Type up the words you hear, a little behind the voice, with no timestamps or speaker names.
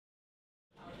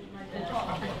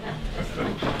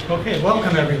Okay,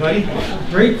 welcome everybody.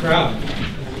 Great crowd.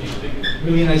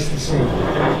 Really nice to see.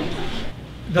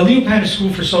 The Leo Panitch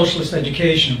School for Socialist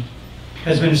Education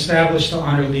has been established to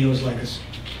honor Leo's legacy.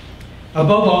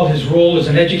 Above all, his role as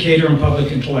an educator and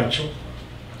public intellectual.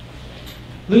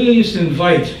 Leo used to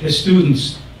invite his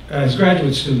students, his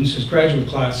graduate students, his graduate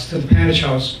class, to the Panitch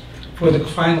House for the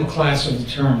final class of the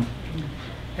term.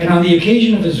 And on the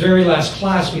occasion of his very last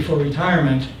class before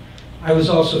retirement, I was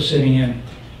also sitting in.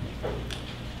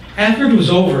 After it was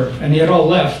over and they had all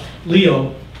left,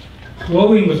 Leo,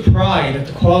 glowing with pride at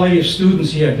the quality of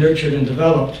students he had nurtured and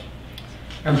developed,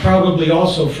 and probably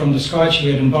also from the scotch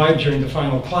he had imbibed during the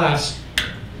final class,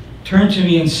 turned to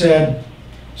me and said,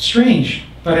 "Strange,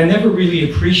 but I never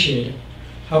really appreciated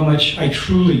how much I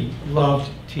truly loved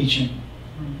teaching."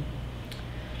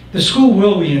 The school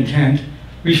will, we intend,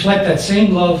 reflect that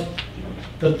same love,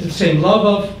 the same love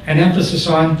of and emphasis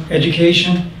on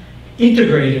education,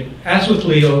 integrated, as with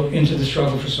Leo, into the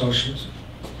struggle for socialism.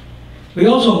 We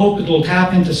also hope it will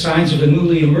tap into signs of a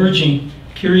newly emerging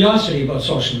curiosity about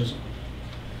socialism.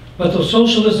 But though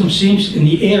socialism seems in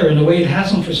the air in a way it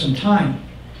hasn't for some time,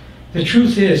 the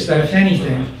truth is that, if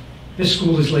anything, this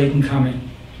school is late in coming.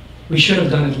 We should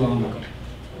have done it long ago.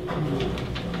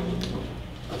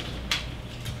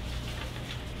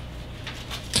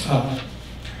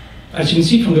 As you can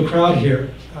see from the crowd here,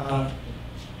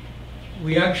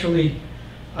 we actually,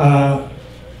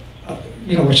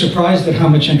 were surprised at how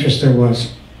much interest there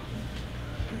was.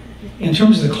 In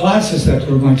terms of the classes that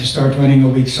we're going to start running a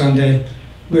week Sunday,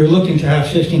 we were looking to have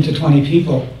 15 to 20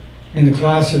 people in the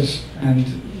classes, and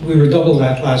we were double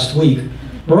that last week.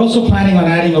 We're also planning on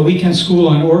adding a weekend school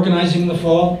on organizing in the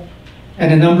fall,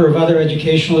 and a number of other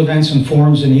educational events and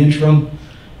forums in the interim.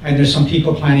 And there's some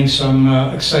people planning some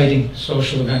exciting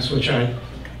social events,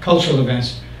 cultural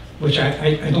events, which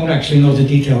I don't actually know the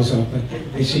details of, but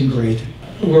they seem great.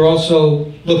 We're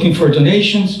also looking for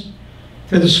donations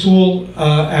to the school,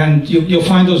 and you'll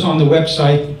find those on the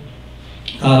website,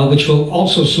 which will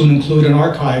also soon include an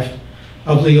archive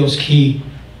of Leo's key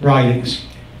writings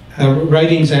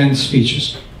and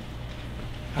speeches.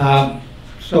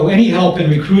 So any help in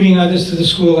recruiting others to the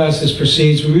school as this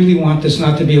proceeds, we really want this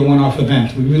not to be a one-off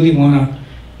event. We really want to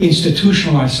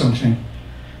institutionalize something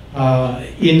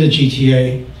in the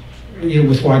GTA,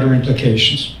 with wider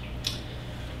implications.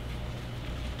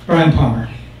 Brian Palmer.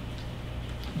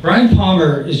 Brian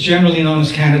Palmer is generally known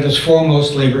as Canada's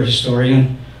foremost labor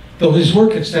historian, though his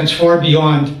work extends far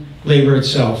beyond labor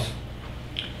itself.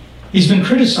 He's been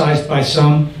criticized by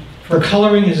some for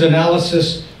coloring his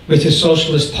analysis with his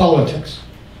socialist politics,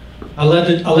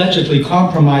 allegedly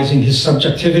compromising his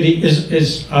objectivity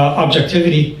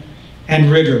and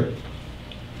rigor.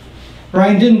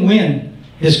 Brian didn't win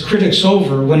his critics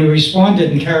over when he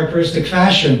responded in characteristic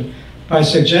fashion by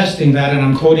suggesting that, and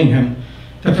I'm quoting him,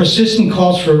 "the persistent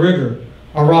calls for rigor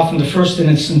are often the first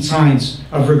innocent signs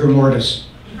of rigor mortis."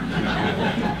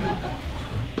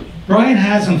 Brian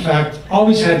has, in fact,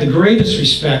 always had the greatest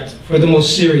respect for the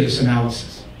most serious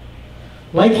analysis.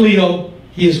 Like Leo,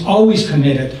 he is always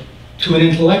committed to an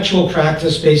intellectual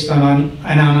practice based on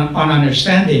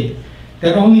understanding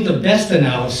that only the best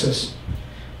analysis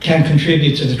can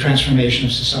contribute to the transformation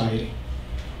of society.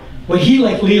 What he,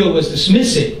 like Leo, was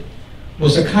dismissing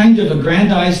was a kind of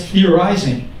aggrandized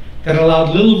theorizing that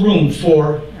allowed little room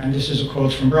for, and this is a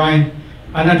quote from Brian,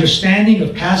 an understanding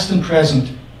of past and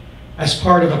present as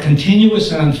part of a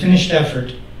continuous and unfinished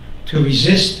effort to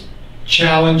resist,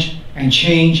 challenge, and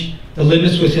change the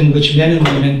limits within which men and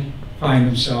women find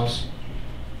themselves.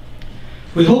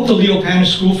 We hope the Leo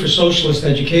Panitch School for Socialist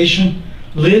Education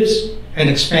lives and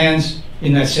expands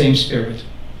in that same spirit.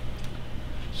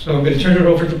 So I'm going to turn it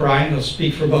over to Brian. He'll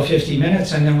speak for about 50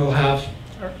 minutes, and then we'll have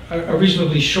a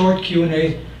reasonably short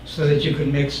Q&A so that you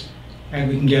can mix and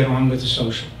we can get on with the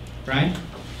social. Brian?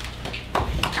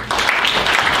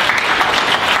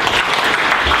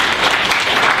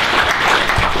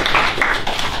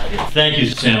 Thank you,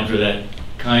 Sam, for that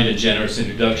kind and generous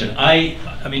introduction. I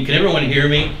mean, can everyone hear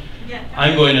me? Yeah.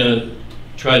 I'm going to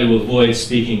try to avoid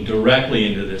speaking directly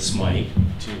into this mic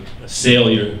to assail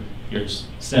your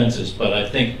senses, but I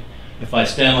think if I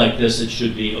stand like this, it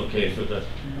should be okay for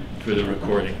the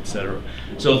recording, etc.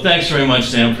 So thanks very much,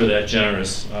 Sam, for that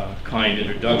generous, kind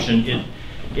introduction. It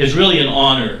is really an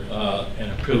honor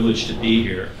and a privilege to be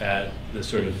here at the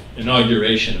sort of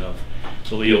inauguration of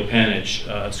the Leo Panitch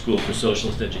School for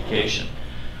Socialist Education.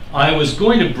 I was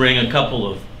going to bring a couple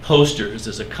of posters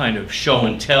as a kind of show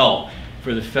and tell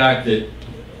for the fact that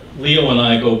Leo and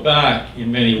I go back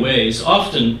in many ways,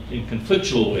 often in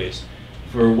conflictual ways,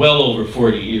 for well over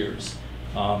 40 years,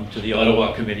 to the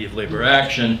Ottawa Committee of Labor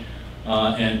Action,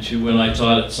 and to when I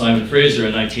taught at Simon Fraser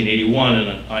in 1981,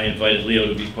 and I invited Leo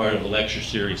to be part of a lecture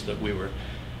series that we were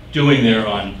doing there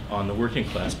on the working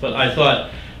class. But I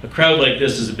thought a crowd like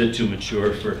this is a bit too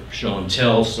mature for show and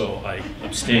tell, so I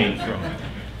abstained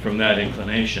from that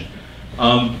inclination.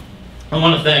 I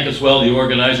want to thank as well the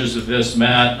organizers of this,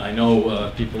 Matt. I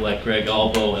know people like Greg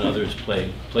Albo and others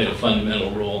played a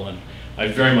fundamental role, and I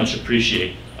very much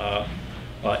appreciate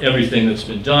everything that's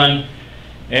been done.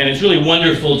 And it's really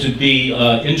wonderful to be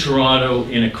in Toronto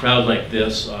in a crowd like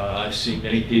this. I've seen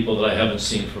many people that I haven't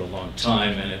seen for a long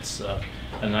time, and it's a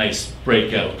nice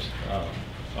breakout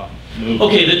move.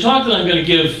 Okay, the talk that I'm going to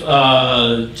give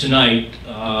tonight,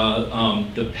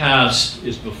 the past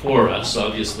is before us,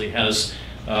 obviously has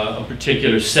a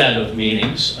particular set of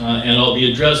meanings, and I'll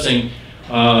be addressing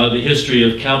the history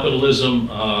of capitalism,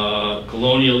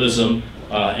 colonialism,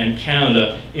 and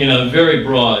Canada in a very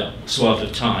broad swath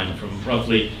of time, from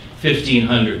roughly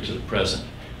 1500 to the present.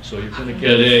 So you're going to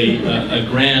get a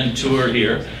grand tour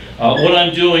here. What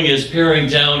I'm doing is paring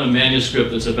down a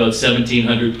manuscript that's about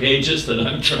 1,700 pages that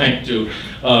I'm trying to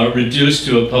reduce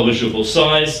to a publishable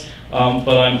size,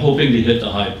 but I'm hoping to hit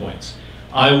the high points.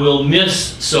 I will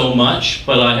miss so much,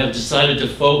 but I have decided to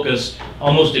focus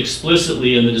almost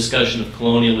explicitly in the discussion of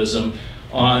colonialism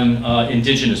on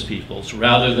indigenous peoples,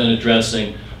 rather than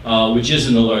addressing, which is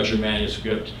in the larger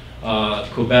manuscript,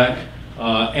 Quebec,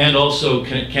 and also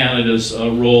Canada's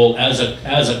role as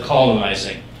a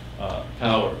colonizing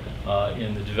power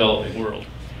in the developing world.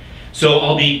 So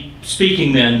I'll be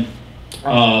speaking then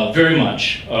very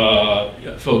much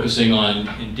focusing on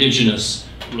indigenous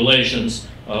relations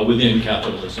within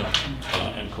capitalism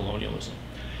and colonialism.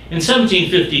 In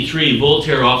 1753,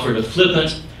 Voltaire offered a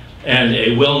flippant and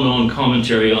a well-known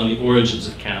commentary on the origins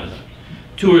of Canada.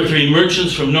 2 or 3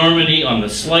 merchants from Normandy, on the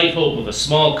slight hope of a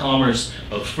small commerce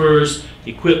of furs,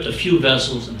 equipped a few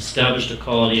vessels and established a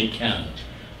colony in Canada,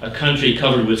 a country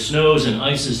covered with snows and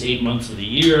ices 8 months of the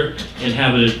year,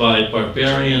 inhabited by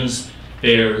barbarians,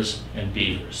 bears, and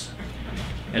beavers.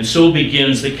 And so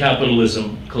begins the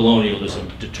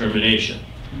capitalism-colonialism determination.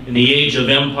 In the age of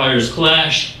empires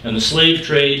clash and the slave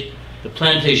trade, the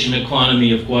plantation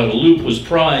economy of Guadeloupe was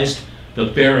prized, the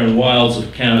barren wilds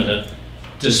of Canada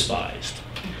despised.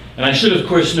 And I should, of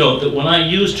course, note that when I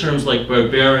use terms like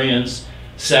barbarians,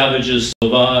 savages,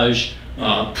 sauvage,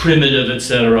 primitive,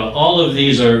 etc., all of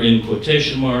these are in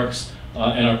quotation marks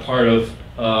and are part of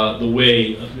the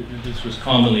way this was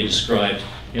commonly described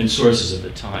in sources at the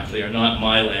time. They are not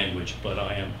my language, but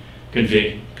I am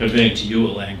conveying to you a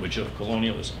language of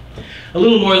colonialism. A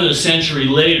little more than a century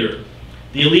later,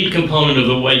 the elite component of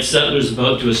the white settlers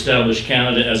about to establish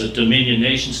Canada as a Dominion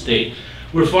nation state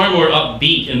were far more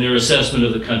upbeat in their assessment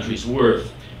of the country's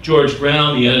worth. George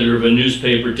Brown, the editor of a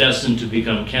newspaper destined to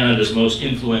become Canada's most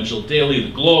influential daily,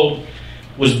 The Globe,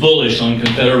 was bullish on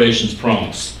Confederation's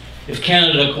promise. If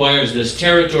Canada acquires this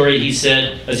territory, he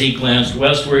said, as he glanced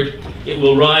westward, it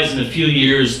will rise in a few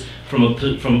years from a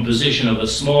position of a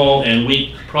small and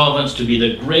weak province to be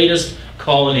the greatest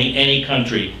colony any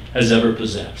country has ever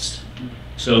possessed.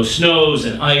 So snows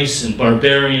and ice and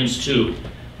barbarians, too,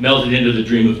 melted into the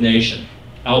dream of nation,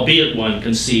 albeit one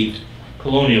conceived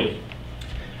colonially.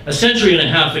 A century and a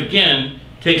half again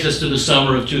takes us to the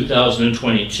summer of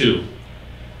 2022.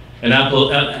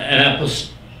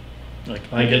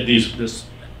 This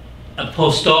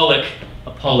apostolic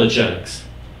apologetics.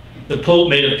 The Pope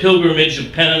made a pilgrimage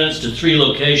of penitence to 3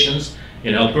 locations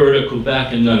in Alberta,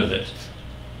 Quebec, and Nunavut.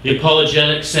 The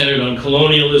apologetics centered on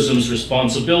colonialism's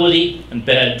responsibility and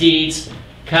bad deeds,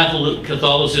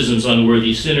 Catholicism's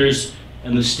unworthy sinners,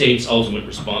 and the state's ultimate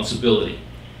responsibility.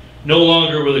 No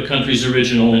longer were the country's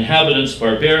original inhabitants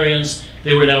barbarians,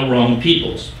 they were now wrong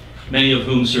peoples, many of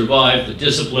whom survived the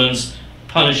disciplines,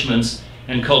 punishments,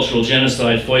 and cultural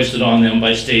genocide foisted on them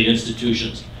by state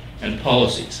institutions and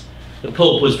policies. The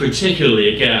Pope was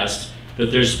particularly aghast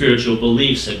that their spiritual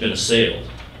beliefs had been assailed.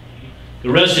 The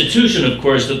restitution, of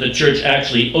course, that the Church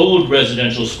actually owed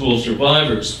residential school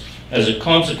survivors as a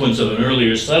consequence of an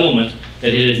earlier settlement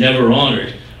that it had never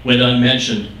honored went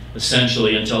unmentioned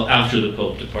essentially until after the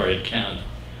Pope departed Canada.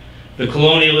 The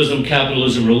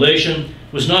colonialism-capitalism relation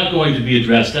was not going to be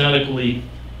addressed adequately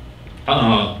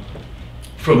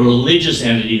from a religious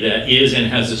entity that is and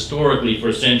has historically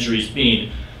for centuries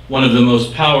been one of the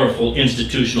most powerful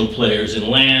institutional players in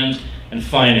land and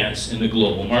finance in the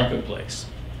global marketplace.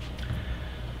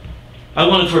 I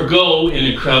want to forego in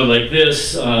a crowd like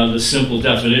this the simple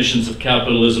definitions of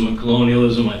capitalism and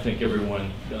colonialism. I think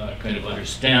everyone kind of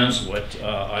understands what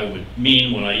I would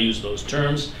mean when I use those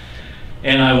terms.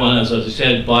 And I want to, as I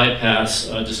said, bypass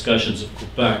discussions of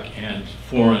Quebec and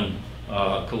foreign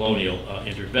colonial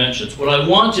interventions. What I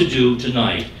want to do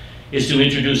tonight is to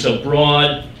introduce a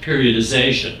broad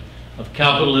periodization of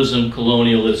capitalism,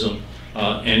 colonialism,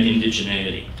 and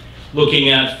indigeneity. Looking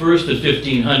at first the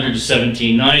 1500 to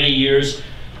 1790 years,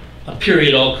 a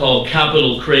period I'll call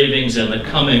capital cravings and the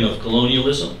coming of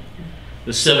colonialism.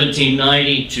 The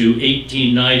 1790 to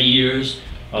 1890 years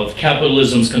of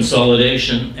capitalism's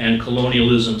consolidation and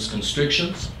colonialism's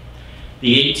constrictions.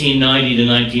 The 1890 to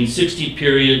 1960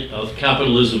 period of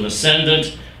capitalism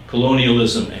ascendant,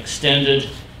 colonialism extended,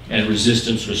 and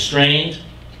resistance restrained.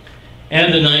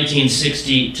 And the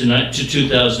 1960 to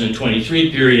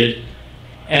 2023 period,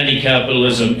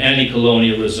 anti-capitalism,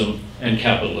 anti-colonialism, and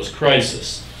capitalist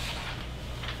crisis.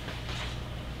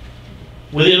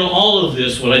 Within all of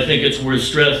this, what I think it's worth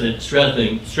stressing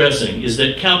is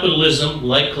that capitalism,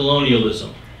 like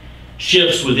colonialism,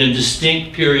 shifts within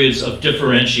distinct periods of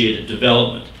differentiated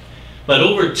development. But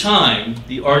over time,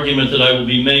 the argument that I will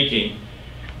be making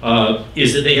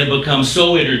is that they have become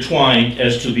so intertwined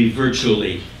as to be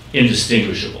virtually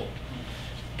indistinguishable.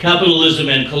 Capitalism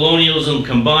and colonialism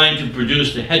combine to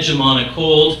produce the hegemonic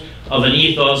hold of an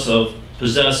ethos of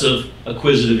possessive,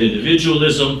 acquisitive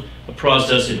individualism, a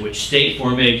process in which state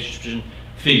formation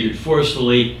figured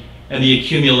forcefully, and the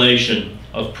accumulation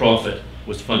of profit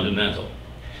was fundamental.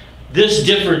 This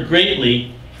differed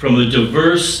greatly from a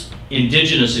diverse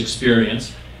indigenous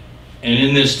experience, and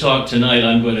in this talk tonight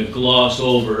I'm going to gloss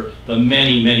over the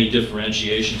many, many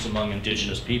differentiations among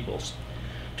indigenous peoples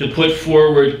to put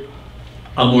forward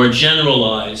a more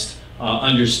generalized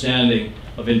understanding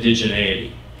of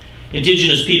indigeneity.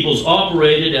 Indigenous peoples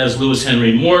operated, as Lewis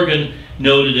Henry Morgan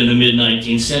noted in the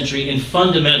mid-19th century, in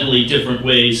fundamentally different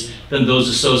ways than those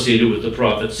associated with the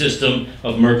profit system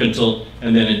of mercantile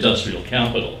and then industrial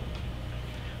capital.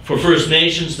 For First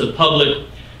Nations, the public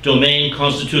domain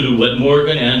constituted what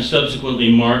Morgan and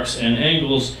subsequently Marx and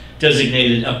Engels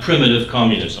designated a primitive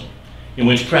communism, in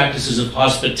which practices of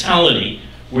hospitality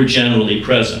were generally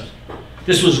present.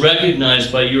 This was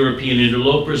recognized by European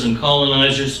interlopers and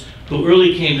colonizers who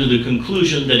early came to the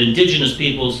conclusion that indigenous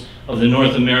peoples of the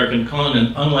North American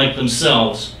continent, unlike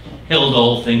themselves, held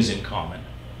all things in common.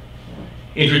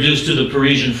 Introduced to the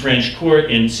Parisian French court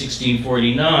in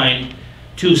 1649,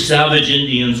 two savage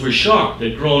Indians were shocked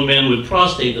that grown men would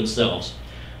prostrate themselves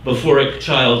before a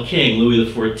child king,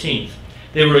 Louis XIV.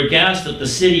 They were aghast that the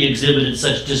city exhibited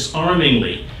such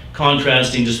disarmingly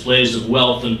contrasting displays of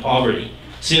wealth and poverty,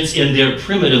 since in their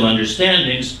primitive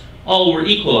understandings, all were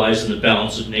equalized in the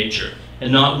balance of nature,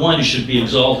 and not one should be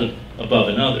exalted above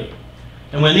another.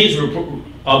 And when these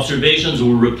observations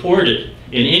were reported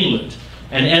in England,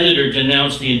 an editor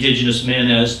denounced the indigenous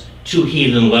men as two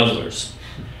heathen levelers.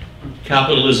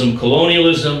 Capitalism,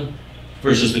 colonialism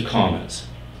versus the commons,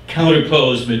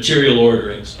 counterposed material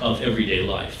orderings of everyday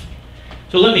life.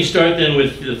 So let me start then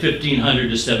with the 1500 to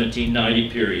 1790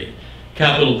 period,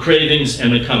 capital cravings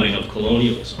and the coming of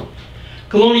colonialism.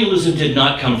 Colonialism did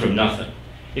not come from nothing.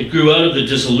 It grew out of the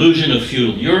disillusion of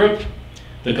feudal Europe,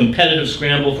 the competitive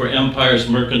scramble for empire's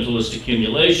mercantilist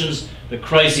accumulations, the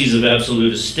crises of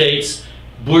absolutist states,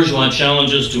 bourgeois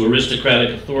challenges to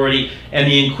aristocratic authority, and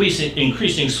the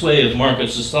increasing sway of market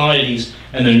societies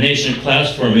and their nation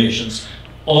class formations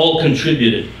all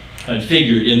contributed and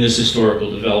figured in this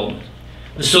historical development.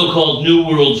 The so-called New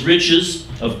World's riches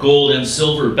of gold and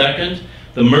silver beckoned,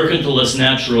 the mercantilist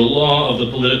natural law of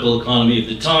the political economy of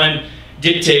the time,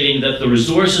 dictating that the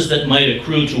resources that might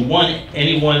accrue to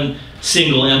any one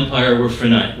single empire were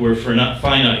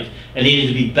finite and needed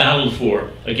to be battled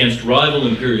for against rival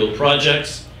imperial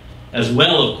projects, as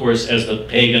well, of course, as the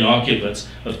pagan occupants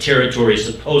of territories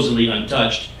supposedly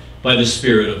untouched by the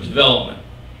spirit of development.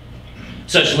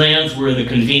 Such lands were in the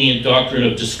convenient doctrine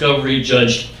of discovery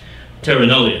judged terra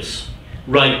nullius,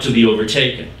 right to be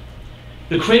overtaken.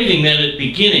 The craving then at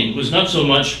beginning was not so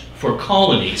much for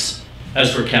colonies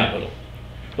as for capital,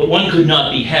 but one could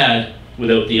not be had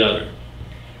without the other.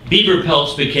 Beaver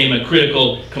pelts became a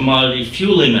critical commodity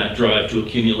fueling that drive to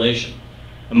accumulation.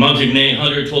 A Montagnais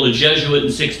hunter told a Jesuit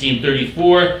in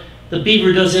 1634, the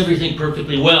beaver does everything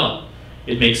perfectly well.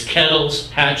 It makes kettles,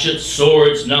 hatchets,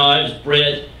 swords, knives,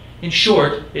 bread. In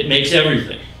short, it makes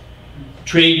everything.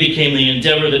 Trade became the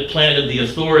endeavor that planted the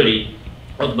authority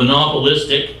of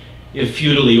monopolistic, if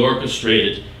feudally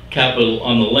orchestrated, capital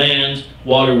on the land,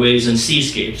 waterways, and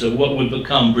seascapes of what would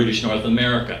become British North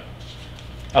America.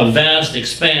 A vast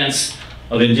expanse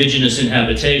of indigenous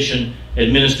inhabitation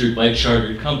administered by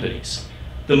chartered companies.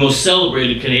 The most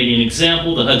celebrated Canadian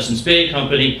example, the Hudson's Bay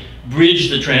Company,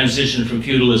 bridged the transition from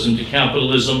feudalism to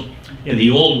capitalism in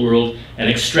the Old World and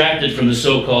extracted from the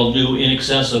so-called new in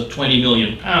excess of £20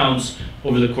 million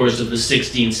over the course of the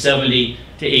 1670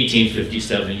 to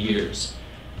 1857 years.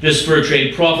 This fur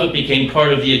trade profit became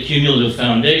part of the accumulative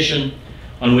foundation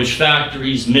on which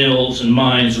factories, mills, and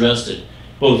mines rested,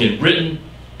 both in Britain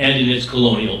and in its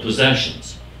colonial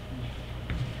possessions.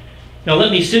 Now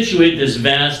let me situate this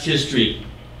vast history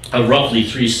of roughly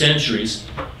 3 centuries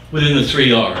within the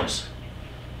 3 R's: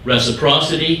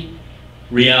 reciprocity,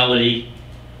 reality,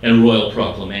 and royal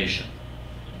proclamation.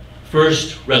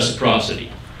 First,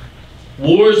 reciprocity.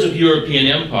 Wars of European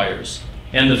empires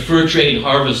and the fur trade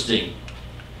harvesting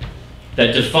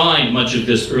that defined much of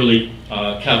this early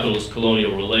capitalist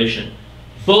colonial relation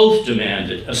both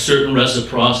demanded a certain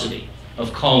reciprocity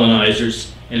of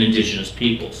colonizers and indigenous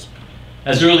peoples.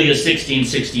 As early as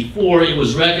 1664, it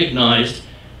was recognized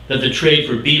that the trade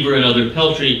for beaver and other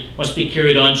peltry must be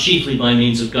carried on chiefly by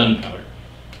means of gunpowder.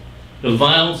 The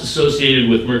violence associated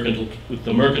with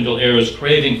the mercantile era's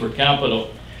craving for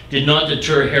capital did not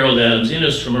deter Harold Adams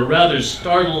Innes from a rather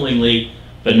startlingly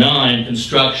benign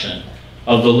construction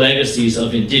of the legacies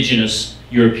of indigenous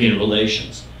European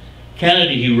relations.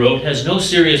 Canada, he wrote, has no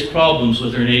serious problems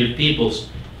with her native peoples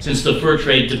since the fur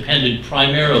trade depended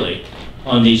primarily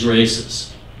on these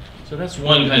races. So that's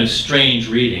one kind of strange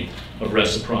reading of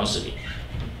reciprocity.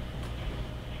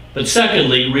 But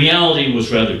secondly, reality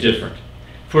was rather different.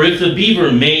 For if the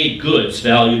beaver made goods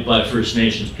valued by First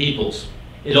Nations peoples,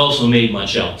 it also made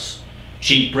much else.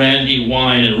 Cheap brandy,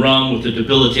 wine, and rum with the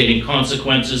debilitating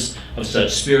consequences of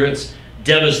such spirits,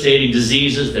 devastating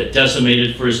diseases that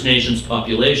decimated First Nations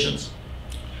populations,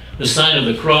 the sign of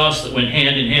the cross that went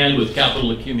hand in hand with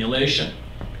capital accumulation,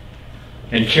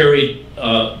 and carried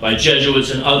by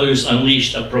Jesuits and others,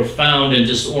 unleashed a profound and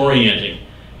disorienting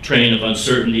train of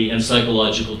uncertainty and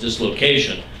psychological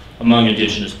dislocation among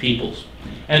indigenous peoples.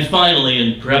 And finally,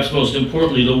 and perhaps most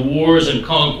importantly, the wars and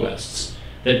conquests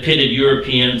that pitted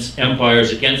Europeans,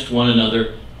 empires against one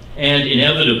another, and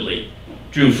inevitably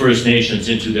drew First Nations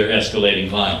into their escalating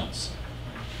violence.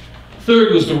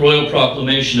 Third was the Royal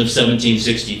Proclamation of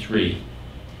 1763.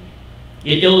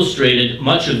 It illustrated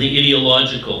much of the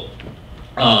ideological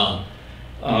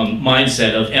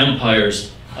mindset of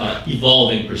empire's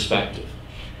evolving perspective.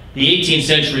 The 18th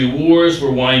century wars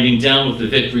were winding down with the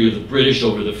victory of the British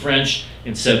over the French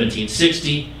in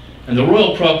 1760, and the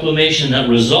Royal Proclamation that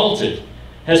resulted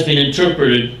has been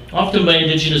interpreted, often by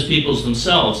indigenous peoples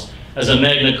themselves, as a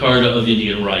Magna Carta of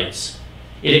Indian rights.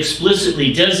 It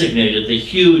explicitly designated the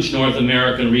huge North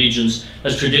American regions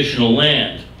as traditional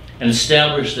land and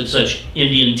established that such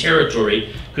Indian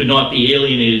territory could not be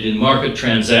alienated in market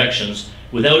transactions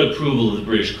without approval of the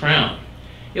British Crown.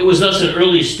 It was thus an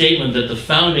early statement that the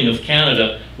founding of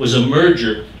Canada was a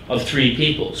merger of 3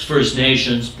 peoples, First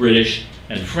Nations, British,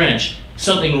 and French,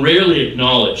 something rarely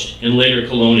acknowledged in later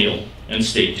colonial and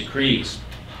state decrees.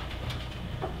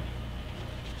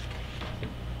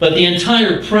 But the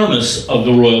entire premise of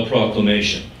the Royal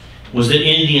Proclamation was that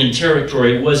Indian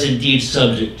territory was indeed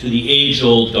subject to the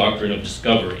age-old doctrine of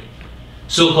discovery.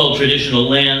 So-called traditional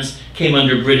lands came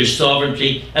under British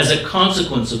sovereignty as a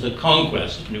consequence of the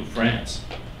conquest of New France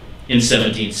in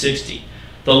 1760.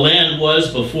 The land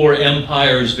was, before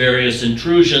empire's various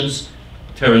intrusions,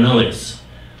 terra nullius.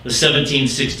 The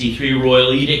 1763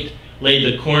 Royal Edict laid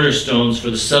the cornerstones for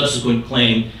the subsequent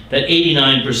claim that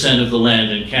 89% of the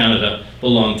land in Canada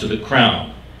belonged to the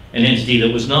Crown, an entity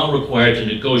that was not required to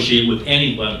negotiate with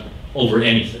anyone over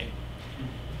anything.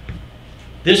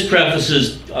 This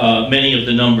prefaces many of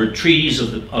the numbered treaties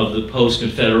of the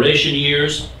post-Confederation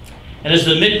years, and as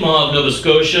the Mi'kmaq of Nova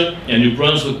Scotia and New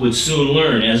Brunswick would soon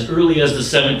learn, as early as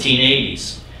the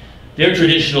 1780s, their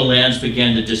traditional lands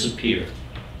began to disappear.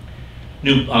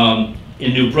 In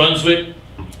New Brunswick,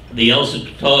 the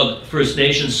Elsipogtog First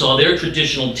Nation saw their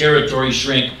traditional territory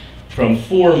shrink from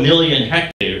 4 million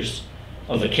hectares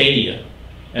of Acadia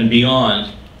and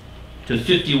beyond to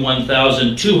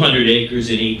 51,200 acres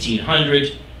in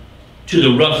 1800 to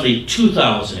the roughly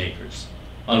 2,000 acres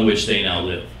on which they now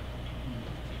live.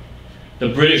 The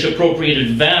British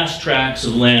appropriated vast tracts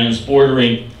of lands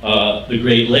bordering the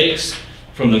Great Lakes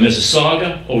from the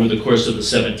Mississauga over the course of the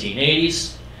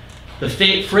 1780s. The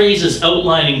phrases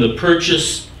outlining the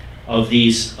purchase of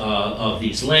these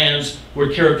lands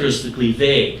were characteristically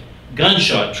vague.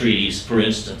 Gunshot treaties, for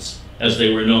instance, as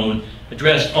they were known,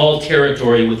 addressed all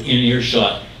territory within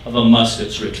earshot of a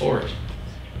musket's retort.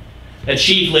 A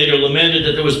chief later lamented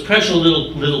that there was precious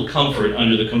little comfort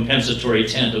under the compensatory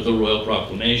tent of the Royal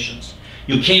Proclamations.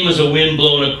 You came as a wind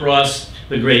blown across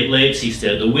the Great Lakes, he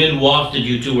said. The wind wafted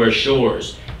you to our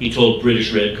shores, he told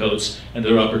British redcoats and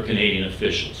their upper Canadian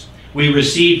officials. We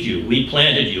received you, we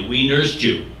planted you, we nursed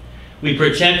you. We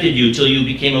protected you till you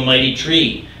became a mighty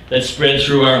tree. that spread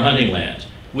through our hunting land.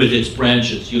 With its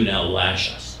branches you now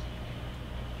lash us.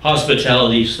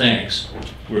 Hospitality's thanks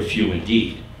were few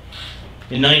indeed.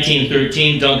 In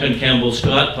 1913, Duncan Campbell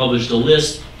Scott published a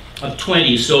list of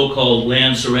 20 so-called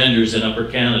land surrenders in Upper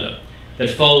Canada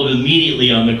that followed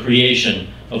immediately on the creation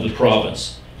of the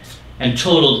province and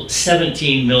totaled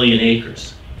 17 million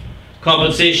acres.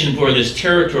 Compensation for this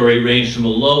territory ranged from a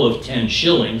low of 10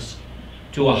 shillings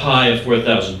to a high of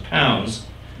 4,000 pounds,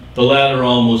 the latter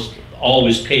almost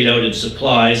always paid out in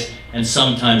supplies and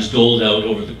sometimes doled out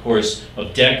over the course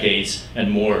of decades and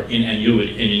more in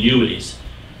annuities.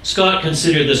 Scott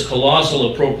considered this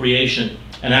colossal appropriation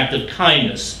an act of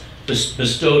kindness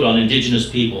bestowed on Indigenous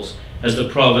peoples as the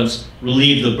province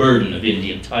relieved the burden of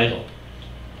Indian title.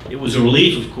 It was a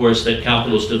relief, of course, that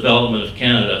capitalist development of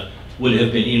Canada would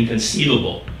have been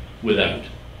inconceivable without.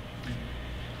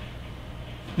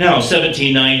 Now,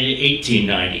 1790 to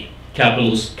 1890,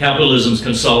 capitalism's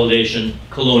consolidation,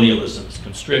 colonialism's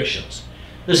constrictions.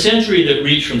 The century that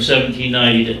reached from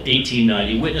 1790 to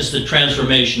 1890 witnessed the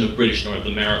transformation of British North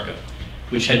America,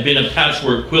 which had been a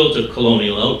patchwork quilt of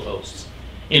colonial outposts,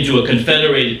 into a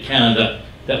confederated Canada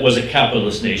that was a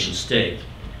capitalist nation state.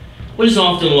 What is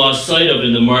often lost sight of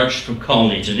in the march from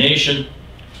colony to nation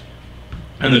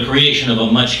and the creation of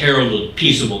a much heralded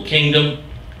peaceable kingdom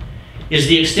is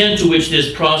the extent to which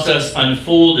this process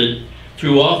unfolded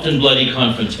through often bloody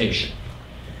confrontation.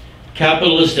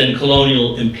 Capitalist and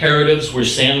colonial imperatives were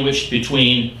sandwiched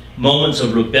between moments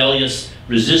of rebellious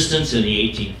resistance in the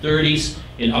 1830s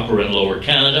in Upper and Lower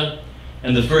Canada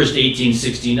and the first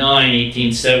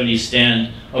 1869-1870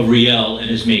 stand of Riel and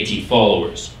his Métis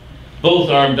followers. Both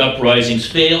armed uprisings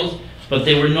failed, but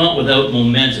they were not without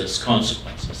momentous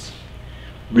consequences.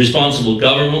 Responsible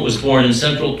government was born in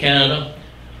central Canada,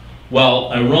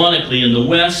 while ironically in the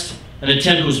West, an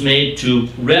attempt was made to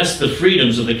wrest the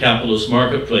freedoms of the capitalist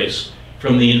marketplace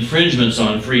from the infringements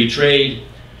on free trade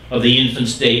of the infant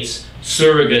state's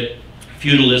surrogate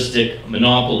feudalistic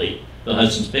monopoly, the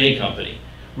Hudson's Bay Company.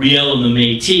 Riel and the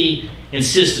Métis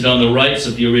insisted on the rights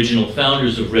of the original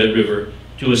founders of Red River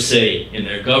to a say in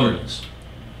their governance.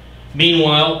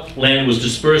 Meanwhile, land was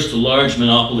dispersed to large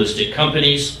monopolistic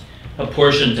companies,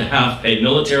 apportioned to half-paid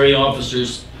military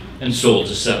officers, and sold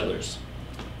to settlers.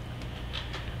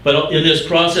 But in this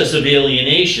process of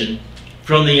alienation,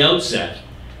 from the outset,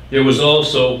 there was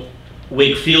also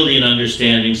Wakefieldian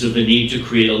understandings of the need to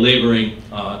create a laboring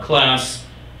class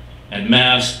and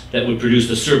mass that would produce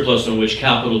the surplus on which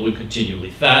capital would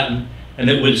continually fatten, and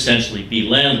that would essentially be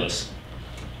landless,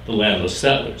 the landless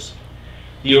settlers.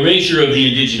 The erasure of the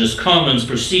indigenous commons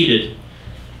proceeded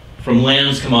from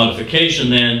land's commodification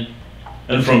then,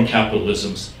 and from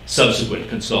capitalism's subsequent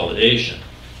consolidation.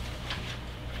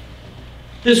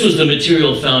 This was the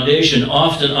material foundation,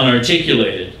 often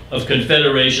unarticulated, of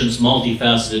Confederation's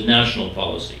multifaceted national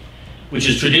policy, which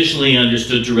is traditionally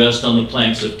understood to rest on the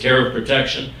planks of tariff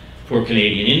protection for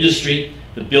Canadian industry,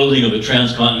 the building of a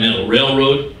transcontinental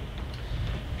railroad,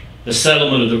 the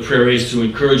settlement of the prairies through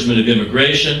encouragement of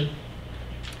immigration.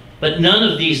 But none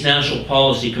of these national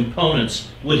policy components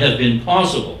would have been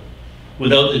possible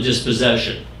without the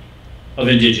dispossession of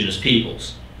Indigenous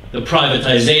peoples, the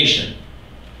privatization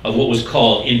of what was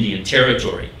called Indian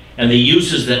territory, and the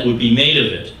uses that would be made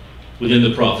of it within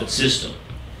the profit system.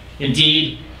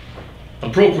 Indeed,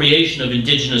 appropriation of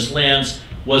Indigenous lands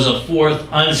was a fourth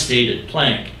unstated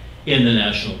plank in the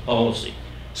national policy,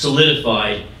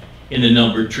 solidified in the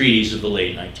numbered treaties of the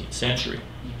late 19th century.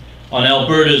 On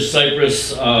Alberta's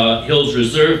Cypress Hills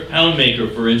Reserve,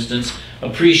 Poundmaker, for instance,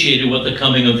 appreciated what the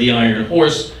coming of the Iron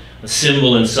Horse, a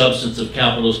symbol and substance of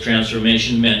capitalist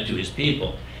transformation, meant to his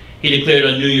people. He declared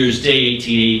on New Year's Day,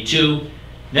 1882,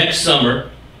 "Next summer,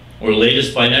 or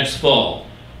latest by next fall,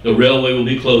 the railway will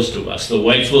be close to us. The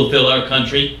whites will fill our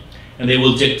country, and they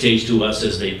will dictate to us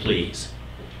as they please."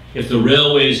 If the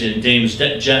railways, in James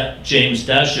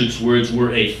Dashute's words,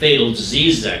 were a fatal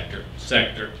disease vector,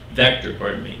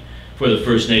 for the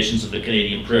First Nations of the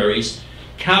Canadian prairies,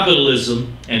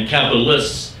 capitalism and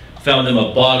capitalists found them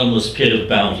a bottomless pit of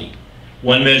bounty,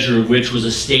 one measure of which was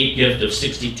a state gift of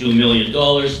 $62 million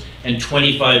and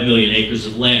 25 million acres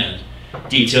of land,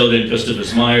 detailed in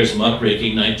Gustavus Meyer's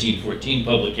muckraking 1914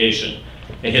 publication,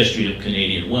 A History of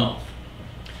Canadian Wealth.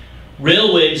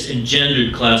 Railways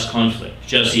engendered class conflict.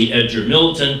 Jesse Edgar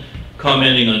Milton,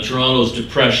 commenting on Toronto's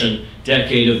Depression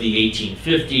decade of the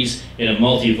 1850s in a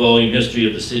multi-volume history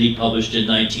of the city published in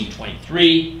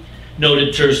 1923,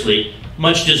 noted tersely,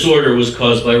 much disorder was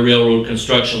caused by railroad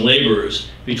construction laborers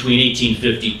between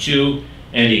 1852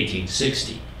 and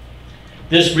 1860.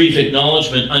 This brief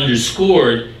acknowledgement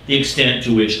underscored the extent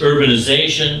to which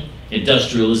urbanization,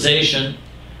 industrialization,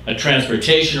 a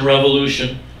transportation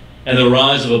revolution, and the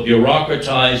rise of a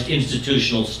bureaucratized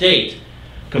institutional state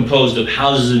composed of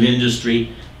houses of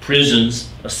industry,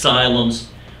 prisons, asylums,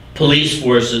 police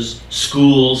forces,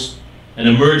 schools, an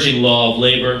emerging law of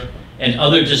labor, and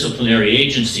other disciplinary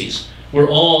agencies were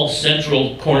all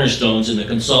central cornerstones in the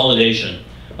consolidation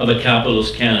of a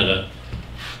capitalist Canada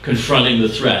confronting the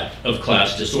threat of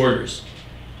class disorders.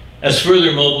 As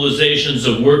further mobilizations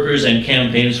of workers and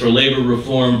campaigns for labor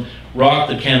reform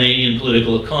rocked the Canadian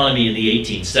political economy in the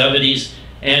 1870s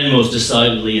and most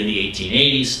decidedly in the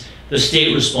 1880s, the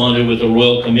state responded with a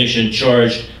royal commission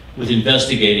charged with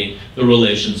investigating the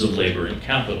relations of labor and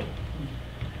capital.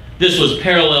 This was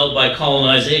paralleled by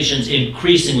colonization's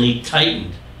increasingly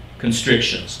tightened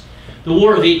constrictions. The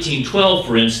War of 1812,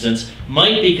 for instance,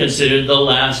 might be considered the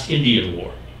last Indian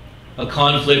War, a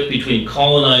conflict between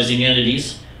colonizing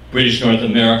entities, British North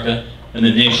America and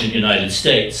the nation United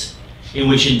States, in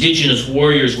which indigenous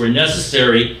warriors were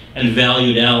necessary and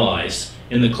valued allies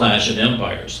in the clash of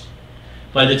empires.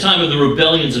 By the time of the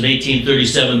rebellions of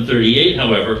 1837-38,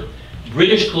 however,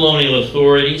 British colonial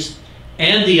authorities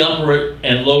and the upper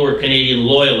and lower Canadian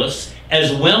loyalists,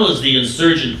 as well as the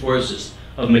insurgent forces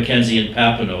of Mackenzie and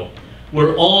Papineau,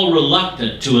 were all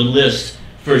reluctant to enlist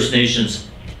First Nations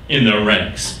in their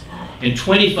ranks. In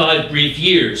 25 brief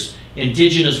years,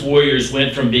 Indigenous warriors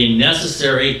went from being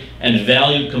necessary and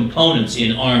valued components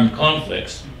in armed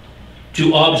conflicts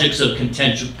to objects of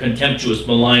contemptuous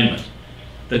malignment,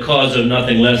 the cause of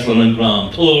nothing less than un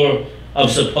grand pour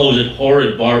of supposed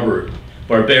horrid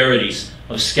barbarities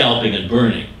of scalping and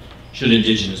burning, should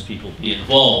Indigenous people be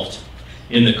involved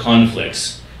in the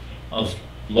conflicts of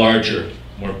larger,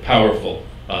 more powerful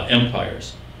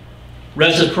empires.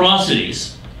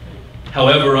 Reciprocities,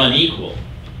 however unequal,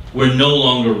 were no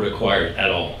longer required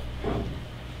at all.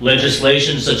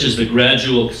 Legislation such as the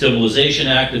Gradual Civilization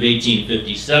Act of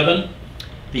 1857,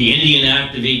 the Indian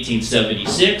Act of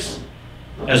 1876,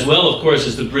 as well, of course,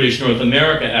 as the British North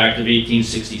America Act of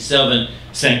 1867,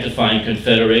 sanctifying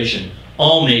Confederation,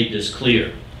 all made this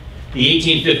clear. The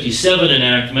 1857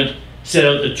 enactment set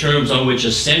out the terms on which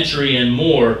a century and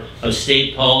more of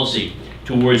state policy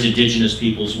towards Indigenous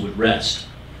peoples would rest.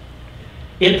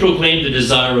 It proclaimed the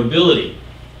desirability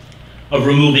of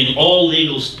removing all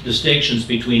legal distinctions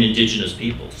between Indigenous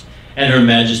peoples and Her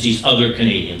Majesty's other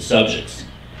Canadian subjects,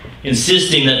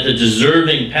 insisting that the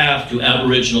deserving path to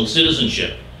Aboriginal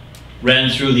citizenship ran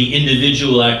through the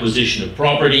individual acquisition of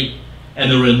property and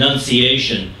the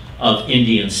renunciation of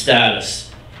Indian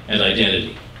status and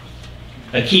identity.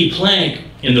 A key plank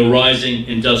in the rising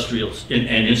industrial and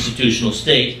institutional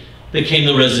state became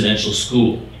the residential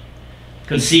school,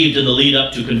 conceived in the lead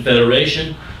up to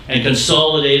Confederation and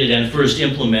consolidated and first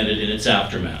implemented in its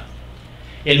aftermath.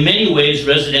 In many ways,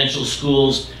 residential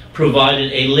schools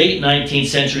provided a late 19th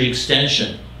century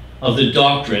extension of the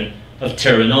doctrine of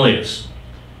terra nullius.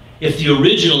 If the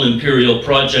original imperial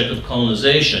project of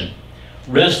colonization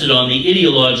rested on the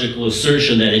ideological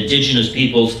assertion that Indigenous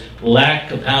peoples lacked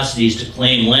capacities to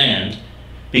claim land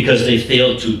because they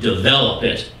failed to develop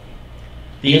it,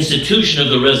 the institution of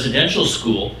the residential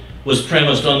school was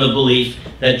premised on the belief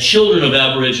that children of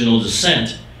Aboriginal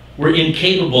descent were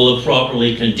incapable of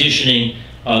properly conditioning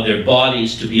their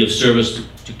bodies to be of service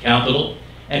to capital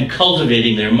and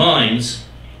cultivating their minds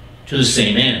to the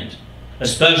same end,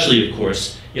 especially, of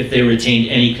course, if they retained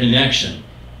any connection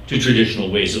to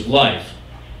traditional ways of life.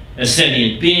 As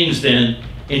sentient beings, then,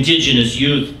 Indigenous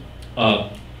youth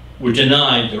were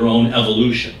denied their own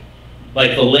evolution.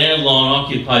 Like the land long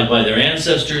occupied by their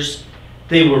ancestors,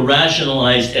 they were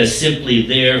rationalized as simply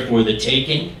there for the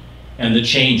taking and the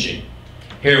changing.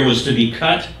 Hair was to be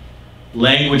cut,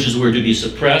 languages were to be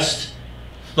suppressed,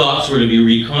 thoughts were to be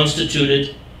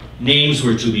reconstituted, names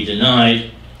were to be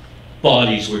denied,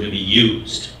 bodies were to be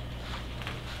used.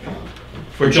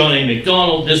 For John A.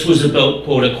 Macdonald, this was about,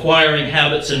 quote, acquiring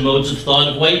habits and modes of thought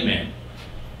of white men.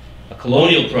 A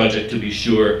colonial project, to be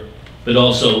sure, but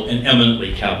also an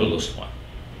eminently capitalist one.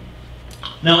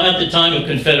 Now, at the time of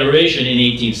Confederation in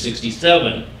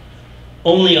 1867,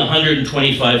 only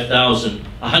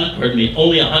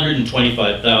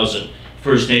 125,000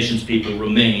 First Nations people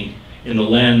remained in the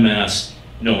landmass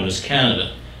known as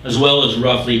Canada, as well as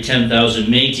roughly 10,000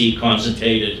 Métis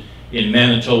concentrated in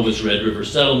Manitoba's Red River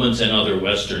settlements and other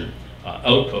western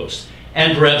outposts,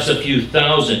 and perhaps a few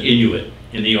thousand Inuit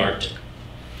in the Arctic.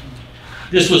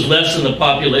 This was less than the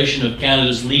population of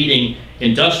Canada's leading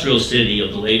industrial city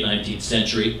of the late 19th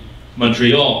century,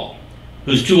 Montreal,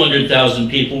 whose 200,000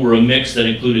 people were a mix that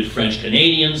included French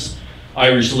Canadians,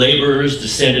 Irish laborers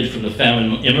descended from the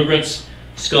famine immigrants,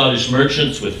 Scottish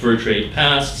merchants with fur trade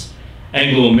pasts,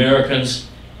 Anglo-Americans,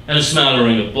 and a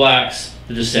smattering of blacks,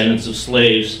 the descendants of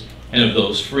slaves, and of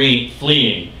those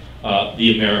fleeing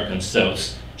the American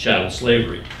South's chattel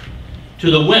slavery. To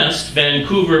the west,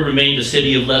 Vancouver remained a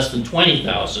city of less than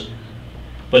 20,000,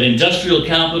 but industrial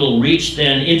capital reached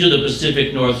then into the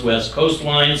Pacific Northwest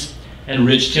coastlines and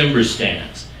rich timber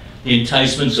stands. The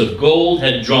enticements of gold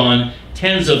had drawn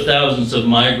tens of thousands of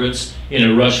migrants in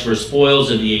a rush for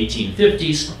spoils in the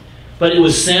 1850s, but it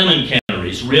was salmon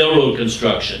canneries, railroad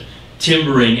construction,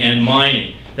 timbering, and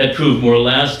mining that proved more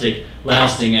lasting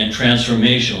and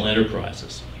transformational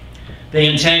enterprises. They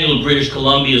entangled British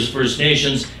Columbia's First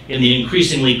Nations in the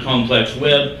increasingly complex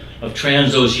web of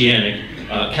transoceanic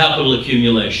capital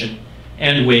accumulation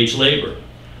and wage labor.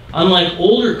 Unlike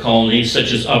older colonies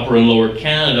such as Upper and Lower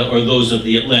Canada or those of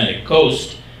the Atlantic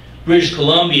coast, British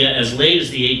Columbia, as late as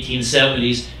the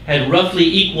 1870s, had roughly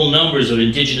equal numbers of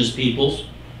indigenous peoples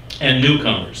and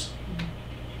newcomers.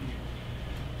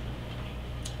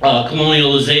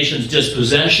 Colonialization's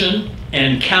dispossession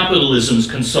and capitalism's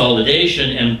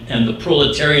consolidation and the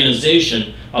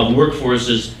proletarianization of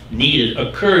workforces needed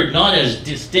occurred not as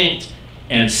distinct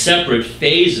and separate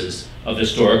phases of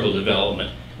historical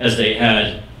development as they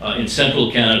had in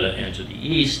central Canada and to the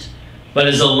east, but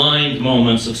as aligned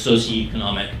moments of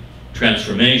socioeconomic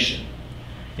transformation.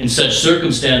 In such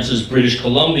circumstances, British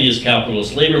Columbia's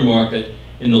capitalist labor market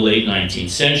in the late 19th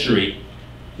century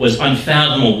was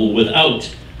unfathomable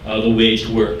without the waged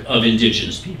work of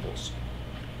indigenous peoples.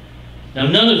 Now,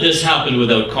 none of this happened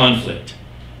without conflict.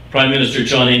 Prime Minister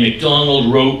John A.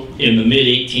 Macdonald wrote in the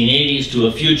mid-1880s to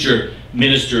a future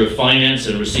Minister of Finance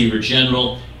and Receiver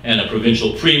General and a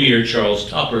provincial premier, Charles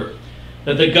Tupper,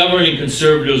 that the governing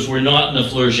Conservatives were not in a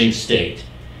flourishing state.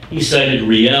 He cited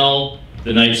Riel,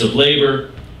 the Knights of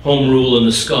Labor, Home Rule, and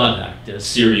the Scott Act as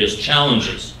serious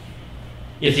challenges.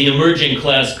 If the emerging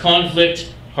class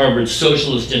conflict harbored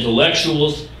socialist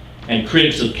intellectuals and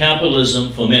critics of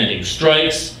capitalism fomenting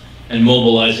strikes and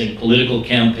mobilizing political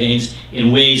campaigns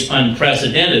in ways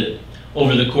unprecedented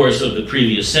over the course of the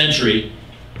previous century,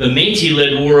 the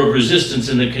Métis-led War of Resistance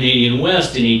in the Canadian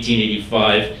West in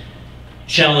 1885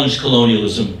 challenged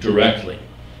colonialism directly.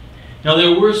 Now,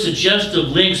 there were suggestive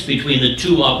links between the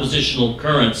two oppositional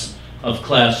currents of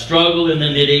class struggle in the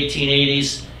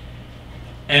mid-1880s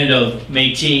and of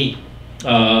Métis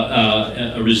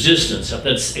resistance at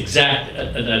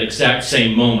that exact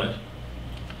same moment.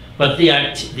 But the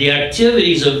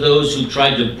activities of those who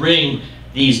tried to bring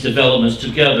these developments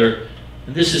together,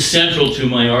 and this is central to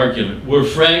my argument, were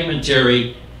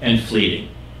fragmentary and fleeting.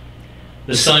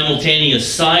 The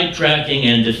simultaneous sidetracking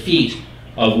and defeat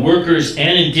of workers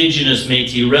and indigenous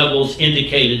Métis rebels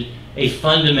indicated a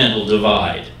fundamental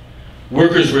divide.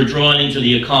 Workers were drawn into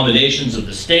the accommodations of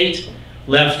the state,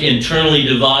 left internally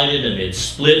divided amid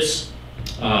splits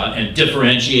and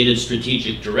differentiated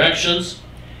strategic directions,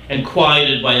 and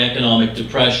quieted by economic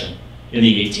depression in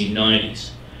the 1890s.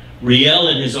 Riel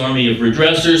and his army of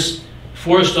redressers,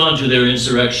 forced onto their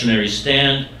insurrectionary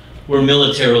stand, were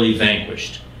militarily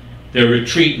vanquished, their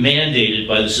retreat mandated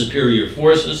by the superior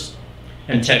forces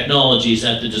and technologies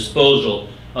at the disposal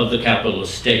of the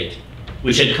capitalist state,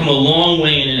 which had come a long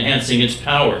way in enhancing its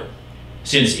power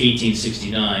since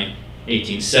 1869,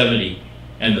 1870,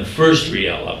 and the first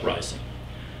Riel uprising.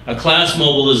 A class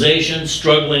mobilization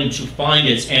struggling to find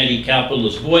its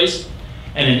anti-capitalist voice,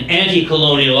 and an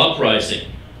anti-colonial uprising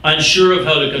unsure of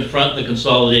how to confront the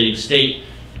consolidating state,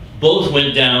 both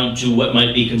went down to what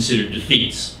might be considered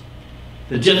defeats.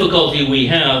 The difficulty we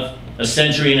have, a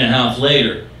century and a half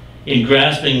later, in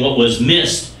grasping what was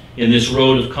missed in this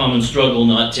road of common struggle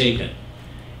not taken,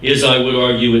 is, I would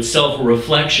argue, itself a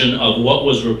reflection of what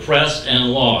was repressed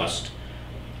and lost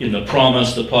in the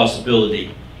promise, the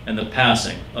possibility, and the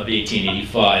passing of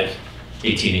 1885,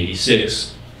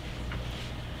 1886.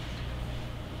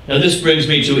 Now this brings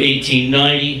me to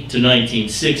 1890 to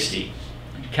 1960.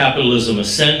 Capitalism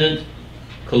ascendant,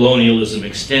 colonialism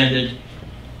extended,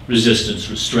 resistance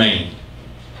restrained.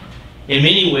 In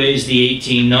many ways, the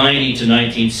 1890 to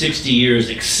 1960 years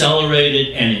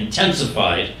accelerated and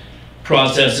intensified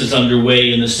processes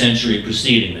underway in the century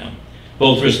preceding them,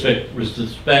 both with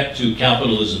respect to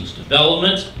capitalism's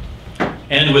development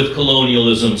and with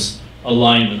colonialism's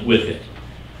alignment with it.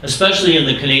 Especially in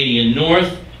the Canadian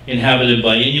North, inhabited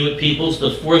by Inuit peoples,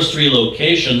 the forced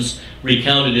relocations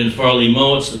recounted in Farley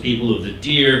Mowat's The People of the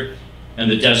Deer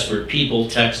and the Desperate People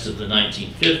text of the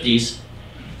 1950s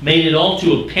made it all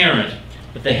too apparent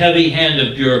that the heavy hand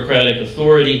of bureaucratic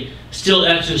authority still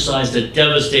exercised a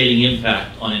devastating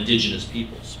impact on Indigenous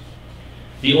peoples.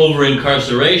 The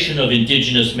over-incarceration of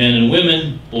Indigenous men and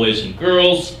women, boys and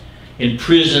girls, in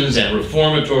prisons and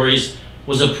reformatories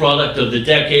was a product of the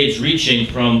decades reaching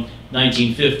from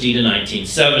 1950 to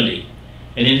 1970,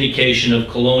 an indication of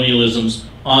colonialism's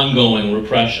ongoing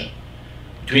repression.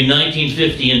 Between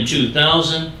 1950 and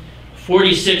 2000,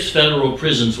 46 federal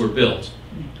prisons were built,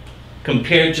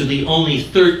 compared to the only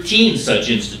 13 such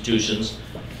institutions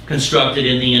constructed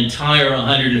in the entire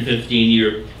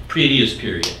 115-year previous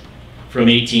period, from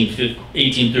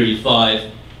 1835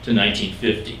 to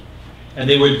 1950. And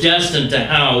they were destined to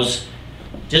house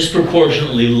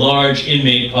disproportionately large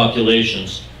inmate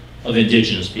populations of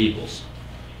indigenous peoples.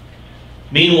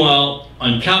 Meanwhile,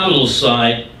 on capital's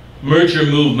side, merger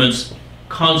movements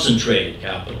concentrated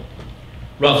capital.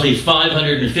 Roughly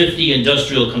 550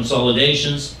 industrial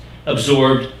consolidations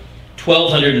absorbed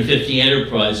 1,250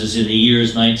 enterprises in the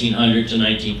years 1900 to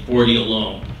 1940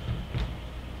 alone,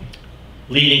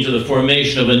 leading to the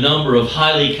formation of a number of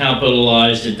highly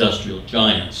capitalized industrial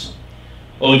giants.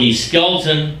 O.D.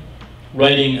 Skelton,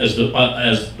 writing as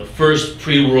the first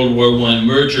pre-World War I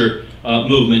merger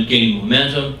movement gained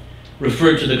momentum,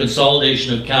 referred to the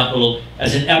consolidation of capital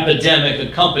as an epidemic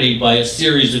accompanied by a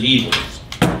series of evils,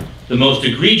 the most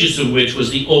egregious of which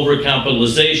was the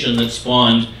overcapitalization that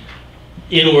spawned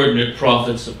inordinate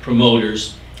profits of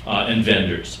promoters and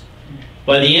vendors.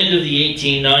 By the end of the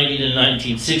 1890 to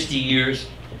 1960 years,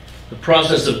 the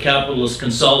process of capitalist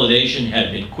consolidation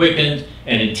had been quickened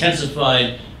and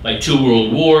intensified by 2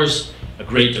 world wars, a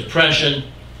Great Depression,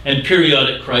 and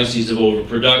periodic crises of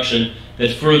overproduction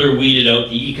that further weeded out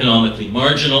the economically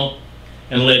marginal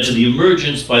and led to the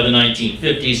emergence by the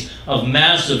 1950s of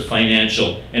massive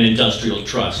financial and industrial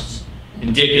trusts,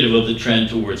 indicative of the trend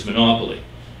towards monopoly.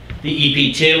 The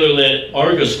E.P. Taylor-led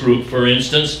Argus Group, for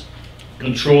instance,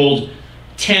 controlled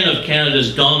 10 of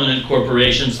Canada's dominant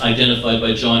corporations identified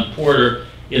by John Porter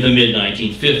in the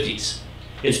mid-1950s.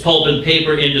 Its pulp and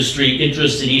paper industry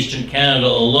interests in Eastern Canada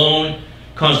alone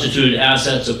constituted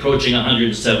assets approaching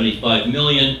 $175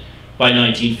 million by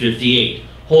 1958,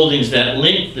 holdings that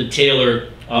linked the Taylor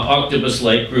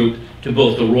Octopus-like group to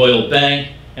both the Royal Bank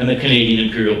and the Canadian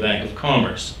Imperial Bank of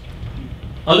Commerce.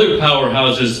 Other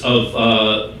powerhouses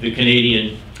of the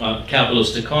Canadian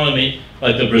capitalist economy,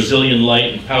 like the Brazilian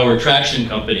Light and Power Traction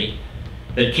Company,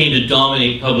 that came to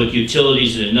dominate public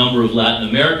utilities in a number of Latin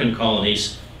American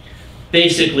colonies,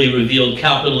 basically revealed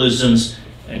capitalism's,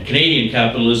 and Canadian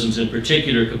capitalism's in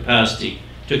particular, capacity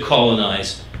to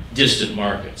colonize distant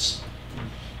markets.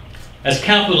 As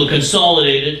capital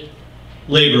consolidated,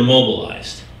 labor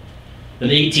mobilized. The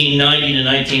 1890 to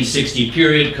 1960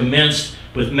 period commenced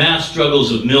with mass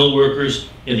struggles of mill workers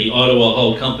in the Ottawa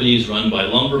Hull companies run by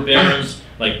lumber barons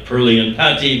like Purley and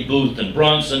Patty, Booth and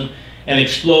Bronson, and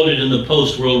exploded in the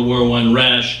post-World War I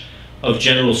rash of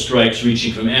general strikes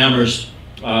reaching from Amherst,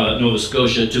 Nova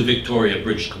Scotia to Victoria,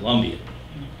 British Columbia.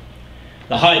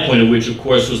 The high point of which, of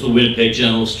course, was the Winnipeg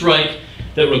General Strike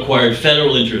that required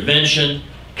federal intervention,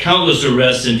 countless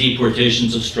arrests and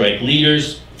deportations of strike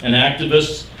leaders and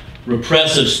activists,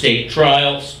 repressive state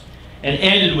trials, and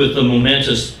ended with the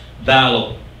momentous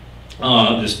battle,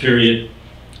 this period,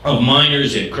 of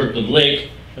miners in Kirkland Lake,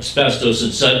 asbestos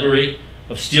in Sudbury,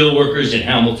 of steelworkers in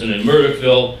Hamilton and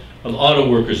Murdochville, of auto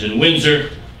workers in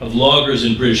Windsor, of loggers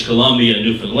in British Columbia and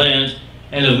Newfoundland,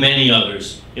 and of many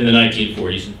others in the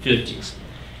 1940s and 50s.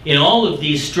 In all of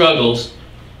these struggles,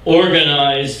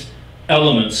 organized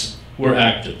elements were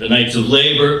active. The Knights of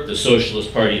Labour, the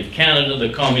Socialist Party of Canada, the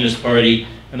Communist Party,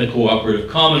 and the Cooperative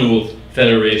Commonwealth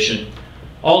Federation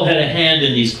all had a hand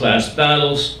in these class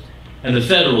battles, and the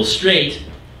Federal Straight,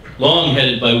 long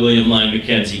headed by William Lyon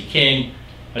Mackenzie King,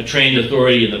 a trained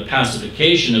authority in the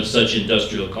pacification of such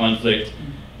industrial conflict,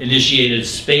 initiated a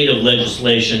spate of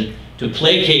legislation to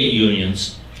placate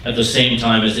unions at the same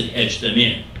time as it edged them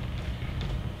in.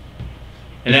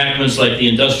 Enactments like the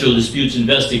Industrial Disputes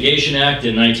Investigation Act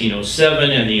in 1907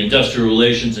 and the Industrial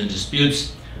Relations and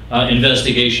Disputes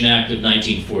Investigation Act of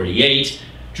 1948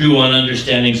 drew on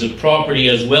understandings of property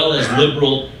as well as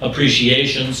liberal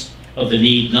appreciations of the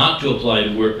need not to apply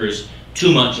to workers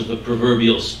too much of the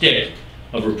proverbial stick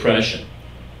of repression.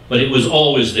 But it was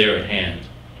always there at hand.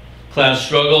 Class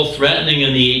struggle, threatening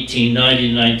in the 1890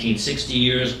 to 1960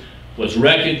 years, was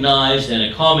recognized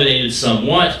and accommodated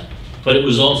somewhat, but it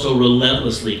was also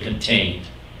relentlessly contained,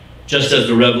 just as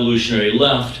the revolutionary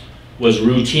left was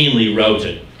routinely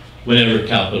routed whenever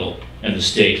capital and the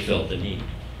state felt the need.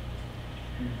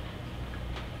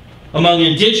 Among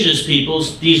indigenous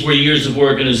peoples, these were years of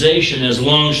organization as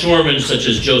longshoremen such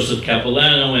as Joseph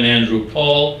Capilano and Andrew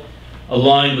Paul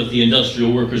aligned with the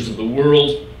industrial workers of the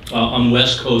world on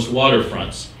West Coast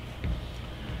waterfronts.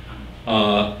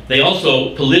 They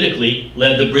also politically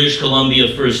led the British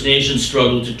Columbia First Nations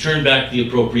struggle to turn back the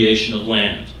appropriation of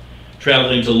land,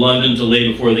 traveling to London to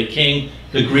lay before the king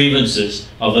the grievances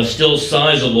of a still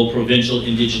sizable provincial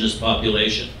indigenous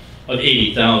population of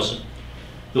 80,000.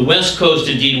 The West Coast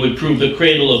indeed would prove the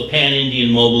cradle of pan-Indian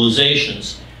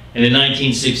mobilizations, and in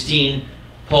 1916,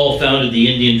 Paul founded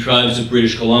the Indian tribes of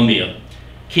British Columbia.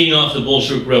 Keying off the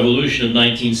Bolshevik Revolution of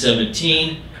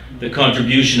 1917, the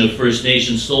contribution of First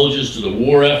Nations soldiers to the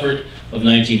war effort of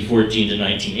 1914 to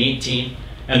 1918,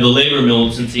 and the labor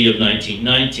militancy of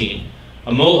 1919,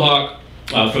 a Mohawk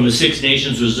from the Six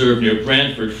Nations Reserve near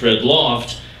Brantford, Fred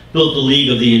Loft, built the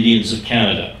League of the Indians of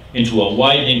Canada into a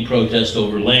widening protest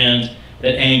over land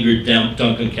that angered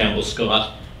Duncan Campbell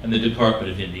Scott and the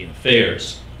Department of Indian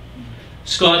Affairs.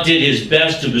 Scott did his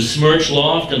best to besmirch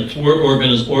Loft and thwart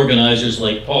organizers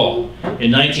like Paul.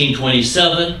 In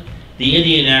 1927, the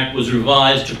Indian Act was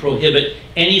revised to prohibit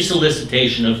any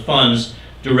solicitation of funds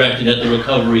directed at the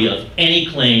recovery of any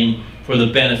claim for the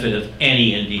benefit of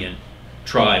any Indian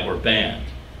tribe or band.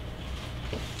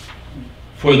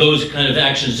 For those kind of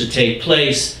actions to take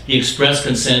place, the express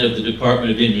consent of the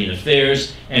Department of Indian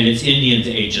Affairs and its Indian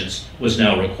agents was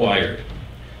now required.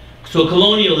 So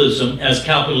colonialism, as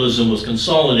capitalism was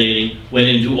consolidating, went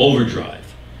into overdrive,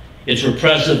 its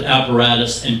repressive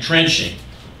apparatus entrenching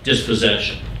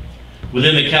dispossession.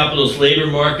 Within the capitalist labor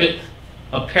market,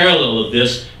 a parallel of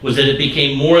this was that it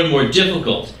became more and more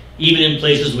difficult, even in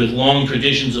places with long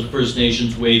traditions of First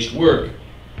Nations waged work,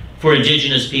 for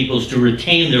indigenous peoples to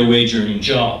retain their wage-earning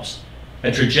jobs,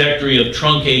 a trajectory of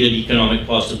truncated economic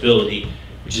possibility,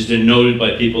 which has been noted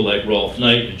by people like Rolf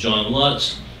Knight and John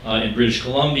Lutz in British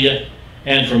Columbia,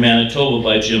 and for Manitoba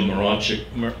by Jim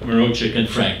Marochik and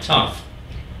Frank Tuff.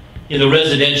 In the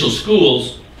residential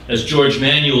schools, as George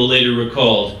Manuel later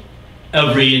recalled,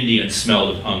 every Indian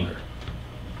smelled of hunger.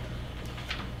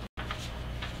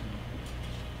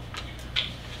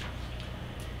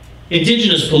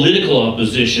 Indigenous political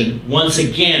opposition once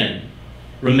again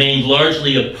remained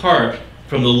largely apart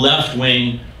from the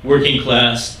left-wing, working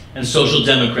class, and social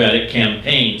democratic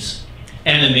campaigns,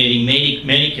 animating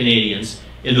many Canadians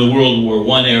in the World War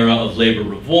I era of labor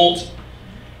revolt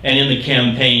and in the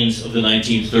campaigns of the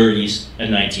 1930s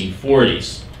and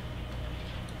 1940s.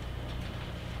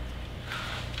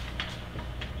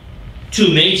 Two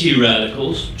Métis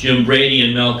radicals, Jim Brady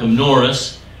and Malcolm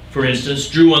Norris, for instance,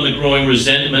 drew on the growing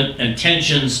resentment and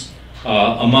tensions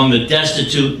among the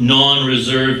destitute,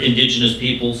 non-reserved Indigenous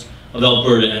peoples of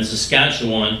Alberta and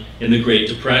Saskatchewan in the Great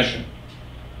Depression.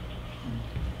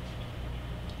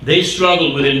 They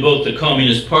struggled within both the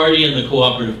Communist Party and the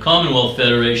Cooperative Commonwealth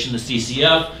Federation, the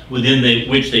CCF, within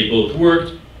which they both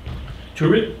worked, to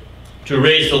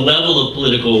raise the level of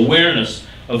political awareness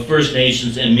of First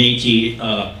Nations and Métis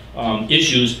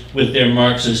issues with their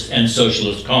Marxist and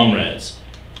socialist comrades.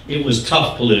 It was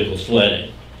tough political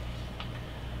sledding.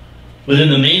 Within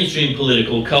the mainstream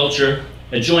political culture,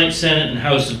 a joint Senate and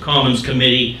House of Commons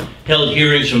committee held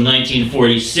hearings from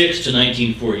 1946 to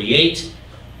 1948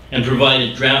 and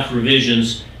provided draft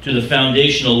revisions to the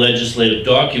foundational legislative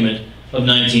document of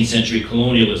 19th century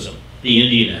colonialism, the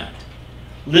Indian Act.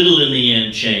 Little in the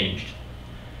end changed.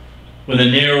 When the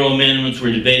narrow amendments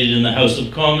were debated in the House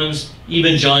of Commons,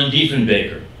 even John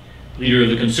Diefenbaker, leader of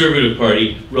the Conservative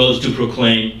Party, rose to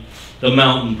proclaim, "The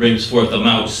mountain brings forth a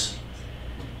mouse."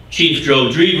 Chief Joe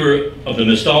Drever of the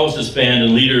Mistolsis Band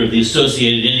and leader of the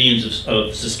Associated Indians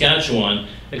of Saskatchewan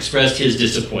expressed his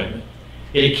disappointment.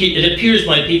 It appears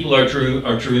my people are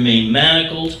to remain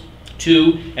manacled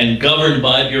to and governed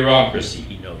by bureaucracy,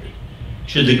 he noted.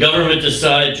 Should the government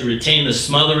decide to retain the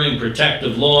smothering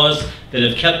protective laws that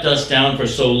have kept us down for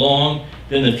so long,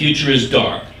 then the future is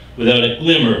dark, without a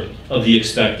glimmer of the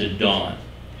expected dawn.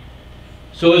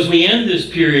 So as we end this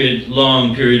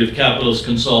long period of capitalist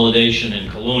consolidation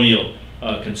and colonial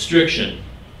constriction,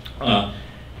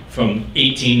 from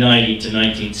 1890 to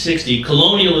 1960,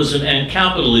 colonialism and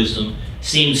capitalism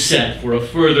seemed set for a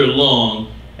further long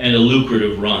and a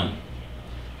lucrative run.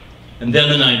 And then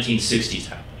the 1960s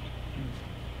happened.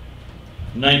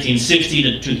 From 1960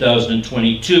 to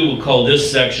 2022, we'll call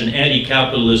this section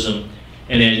Anti-Capitalism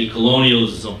and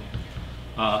Anti-Colonialism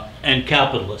and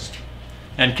Capitalist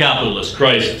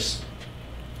Crisis.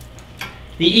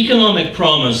 The economic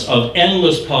promise of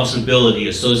endless possibility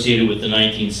associated with the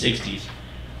 1960s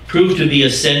proved to be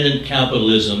Ascendant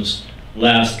capitalism's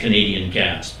last Canadian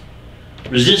gasp.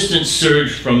 Resistance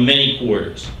surged from many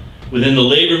quarters. Within the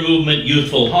labor movement,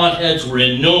 youthful hotheads were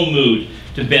in no mood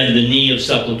to bend the knee of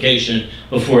supplication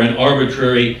before an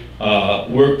arbitrary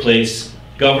workplace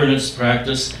governance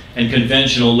practice and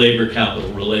conventional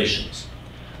labor-capital relations.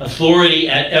 Authority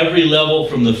at every level,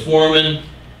 from the foreman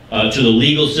to the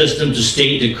legal system to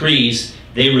state decrees,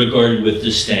 they regarded with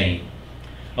disdain.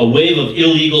 A wave of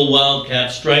illegal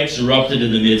wildcat strikes erupted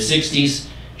in the mid-60s,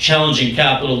 challenging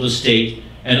capital, the state,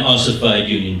 and ossified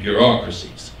union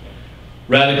bureaucracies.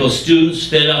 Radical students,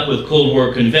 fed up with Cold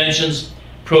War conventions,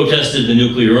 protested the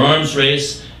nuclear arms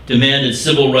race, demanded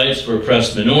civil rights for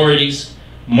oppressed minorities,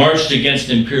 marched against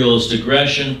imperialist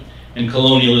aggression and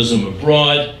colonialism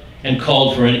abroad, and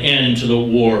called for an end to the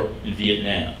war in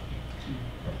Vietnam.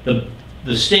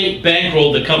 The state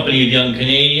bankrolled the Company of Young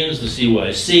Canadians, the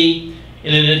CYC,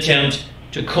 in an attempt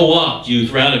to co-opt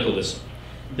youth radicalism.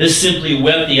 This simply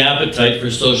whet the appetite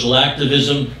for social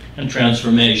activism and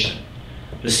transformation.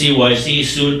 The CYC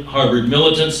soon harbored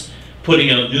militants,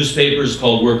 putting out newspapers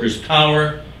called Workers'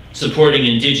 Power, supporting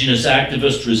indigenous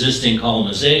activists resisting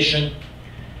colonization,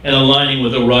 and aligning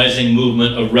with a rising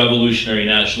movement of revolutionary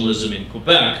nationalism in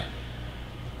Quebec.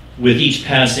 With each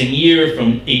passing year,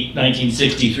 from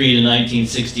 1963 to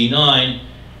 1969,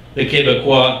 the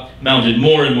Québécois mounted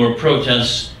more and more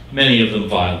protests, many of them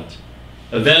violent.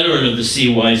 A veteran of the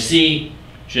CYC,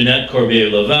 Jeanette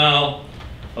Corbier-Laval,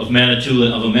 of a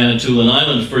Manitoulin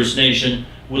Island First Nation,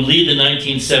 would lead the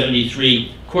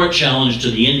 1973 court challenge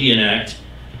to the Indian Act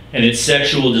and its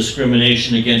sexual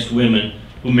discrimination against women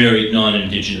who married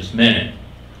non-Indigenous men.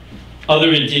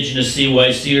 Other Indigenous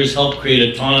CYCers helped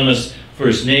create autonomous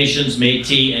First Nations,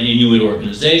 Métis, and Inuit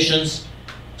organizations,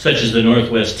 such as the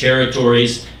Northwest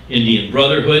Territories Indian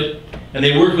Brotherhood, and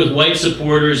they worked with white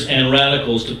supporters and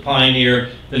radicals to pioneer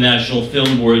the National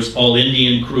Film Board's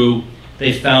all-Indian crew.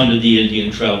 They founded the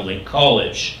Indian Traveling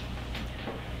College.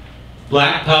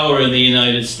 Black Power in the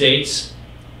United States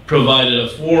provided a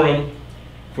forum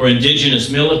for indigenous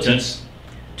militants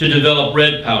to develop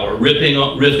Red Power,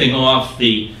 riffing off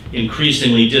the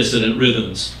increasingly dissident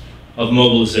rhythms of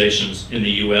mobilizations in the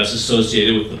US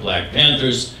associated with the Black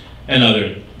Panthers and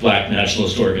other black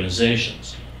nationalist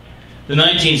organizations. The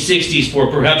 1960s, for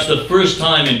perhaps the first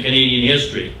time in Canadian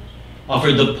history,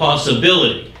 offered the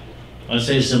possibility, I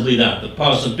say simply that, the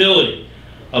possibility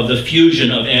of the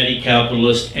fusion of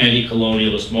anti-capitalist,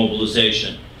 anti-colonialist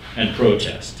mobilization and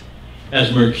protest.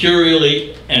 As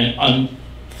mercurially and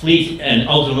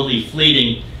ultimately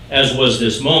fleeting as was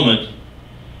this moment,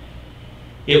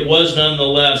 it was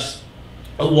nonetheless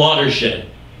a watershed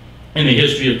in the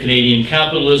history of Canadian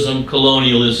capitalism,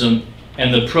 colonialism,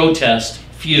 and the protest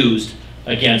fused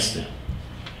against them.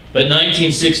 But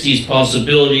 1960s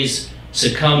possibilities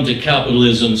succumbed to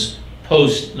capitalism's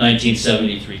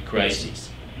post-1973 crises.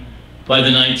 By the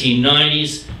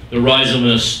 1990s, the rise of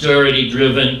an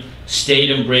austerity-driven,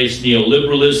 state-embraced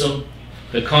neoliberalism,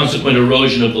 the consequent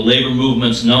erosion of the labor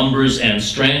movement's numbers and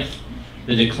strength,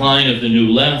 the decline of the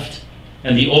New Left,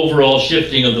 and the overall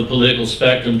shifting of the political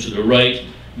spectrum to the right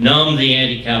numbed the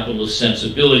anti-capitalist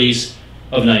sensibilities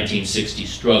of 1960s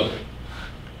struggle.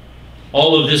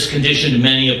 All of this conditioned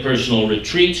many a personal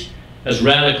retreat as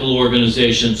radical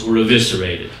organizations were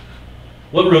eviscerated.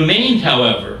 What remained,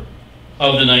 however,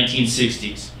 of the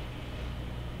 1960s,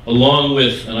 along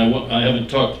with, and I haven't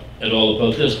talked at all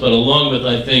about this, but along with,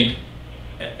 I think,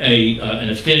 an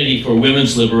affinity for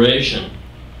women's liberation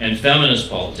and feminist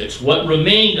politics, what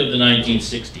remained of the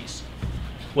 1960s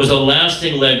was a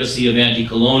lasting legacy of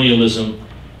anti-colonialism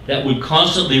that would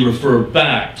constantly refer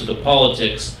back to the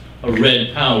politics of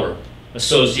red power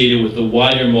associated with the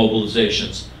wider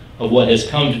mobilizations of what has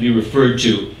come to be referred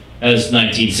to as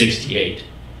 1968.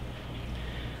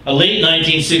 A late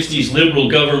 1960s liberal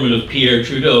government of Pierre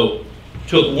Trudeau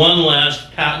took one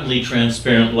last patently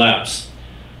transparent lapse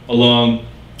along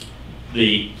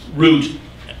the route,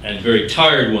 and very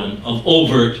tired one, of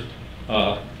overt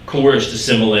coerced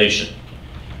assimilation.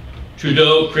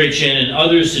 Trudeau, Chrétien, and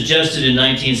others suggested in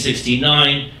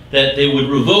 1969 that they would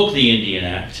revoke the Indian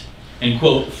Act and,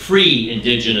 quote, free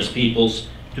Indigenous peoples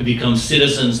to become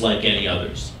citizens like any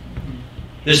others.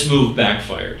 This move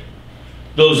backfired.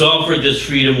 Those offered this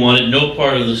freedom wanted no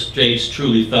part of the state's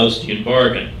truly Faustian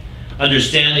bargain,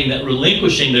 understanding that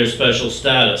relinquishing their special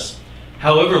status,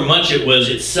 however much it was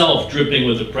itself dripping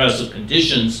with oppressive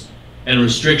conditions and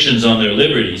restrictions on their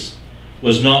liberties,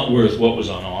 was not worth what was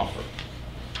on offer.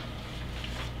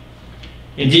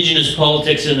 Indigenous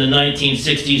politics in the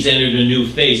 1960s entered a new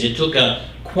phase. It took a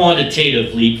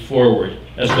quantitative leap forward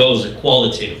as well as a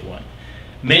qualitative one.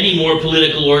 Many more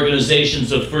political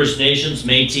organizations of First Nations,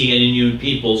 Métis, and Inuit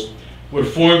peoples were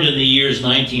formed in the years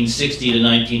 1960 to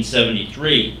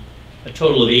 1973, a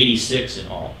total of 86 in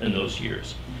all in those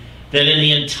years. Then in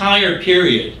the entire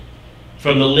period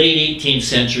from the late 18th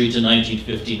century to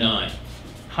 1959,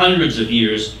 hundreds of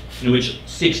years in which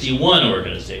 61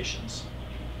 organizations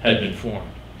had been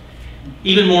formed.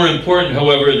 Even more important,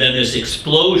 however, than this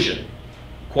explosion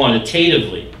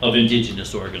quantitatively of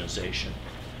Indigenous organization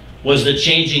was the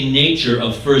changing nature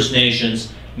of First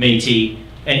Nations, Métis,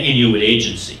 and Inuit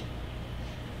agency.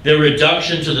 Their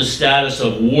reduction to the status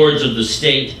of wards of the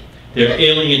state, their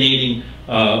alienating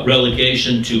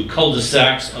relegation to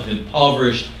cul-de-sacs of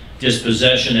impoverished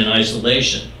dispossession and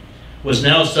isolation, was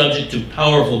now subject to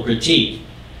powerful critique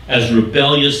as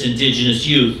rebellious Indigenous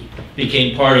youth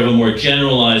became part of a more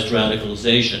generalized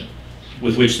radicalization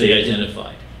with which they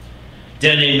identified.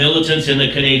 Dene militants in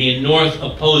the Canadian North,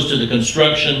 opposed to the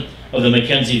construction of the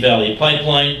Mackenzie Valley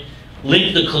Pipeline,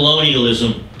 linked the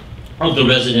colonialism of the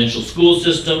residential school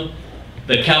system,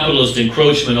 the capitalist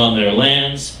encroachment on their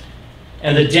lands,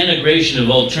 and the denigration of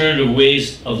alternative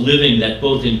ways of living that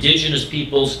both Indigenous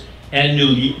peoples and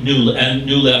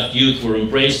New Left youth were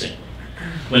embracing.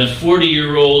 When a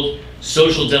 40-year-old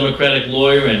social democratic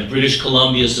lawyer and British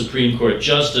Columbia Supreme Court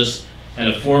Justice and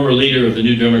a former leader of the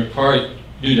New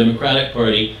Democratic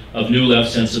Party of New Left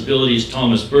sensibilities,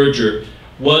 Thomas Berger,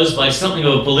 was, by something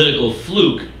of a political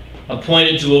fluke,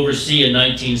 appointed to oversee a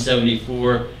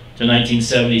 1974 to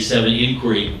 1977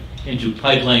 inquiry into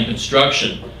pipeline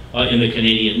construction in the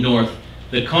Canadian North,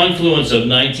 the confluence of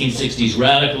 1960s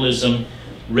radicalism,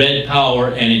 red power,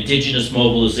 and Indigenous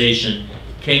mobilization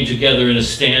came together in a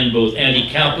stand both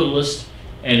anti-capitalist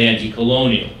and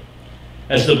anti-colonial.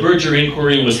 As the Berger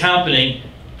inquiry was happening,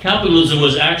 capitalism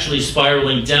was actually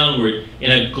spiraling downward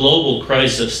in a global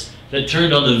crisis that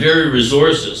turned on the very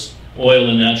resources, oil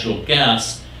and natural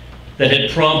gas, that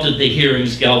had prompted the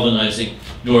hearings galvanizing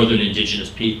northern Indigenous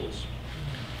peoples.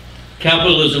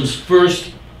 Capitalism's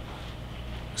first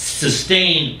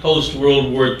sustained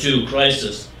post-World War II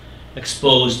crisis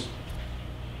exposed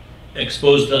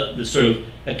the sort of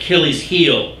Achilles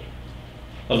heel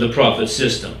of the profit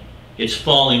system, its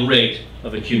falling rate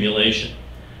of accumulation.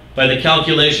 By the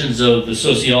calculations of the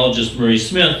sociologist Murray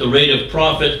Smith, the rate of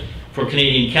profit for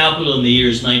Canadian capital in the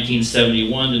years 1971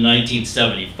 to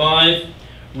 1975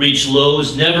 reached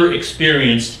lows never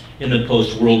experienced in the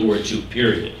post-World War II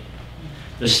period.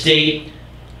 The state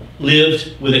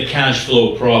lived with a cash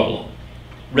flow problem.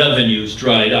 Revenues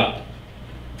dried up.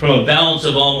 From a balance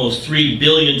of almost $3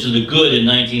 billion to the good in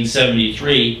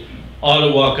 1973,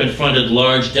 Ottawa confronted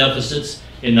large deficits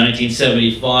in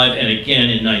 1975 and again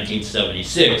in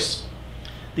 1976.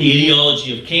 The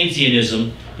ideology of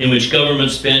Keynesianism, in which government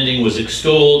spending was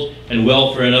extolled and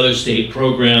welfare and other state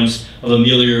programs of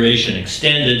amelioration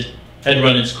extended, had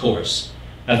run its course.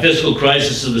 A fiscal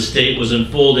crisis of the state was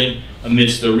unfolding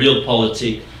amidst the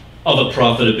realpolitik of a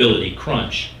profitability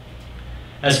crunch.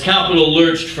 As capital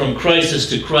lurched from crisis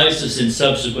to crisis in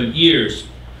subsequent years,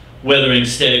 weathering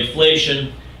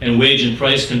stagflation and wage and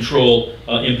price control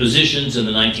impositions in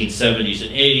the 1970s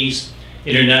and 80s,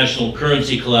 international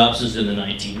currency collapses in the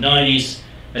 1990s,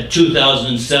 a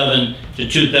 2007 to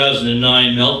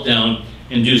 2009 meltdown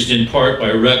induced in part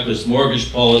by reckless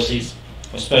mortgage policies,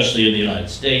 especially in the United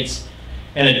States,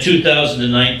 and a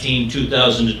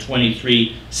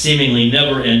 2019-2023 seemingly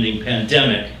never-ending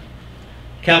pandemic.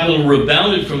 Capital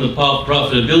rebounded from the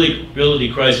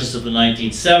profitability crisis of the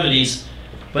 1970s,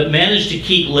 but managed to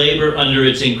keep labor under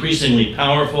its increasingly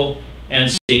powerful and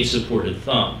state-supported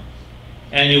thumb.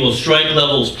 Annual strike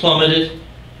levels plummeted.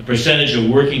 The percentage of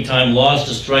working time lost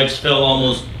to strikes fell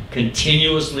almost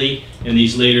continuously in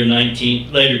these later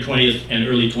 20th and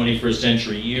early 21st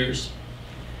century years.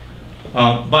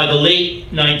 By the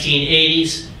late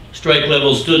 1980s, strike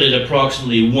levels stood at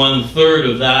approximately 1/3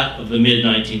 of that of the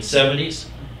mid-1970s.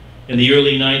 In the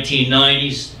early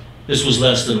 1990s, this was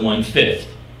less than 1/5.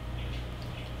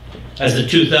 As the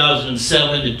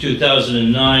 2007 to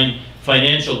 2009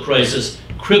 financial crisis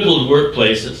crippled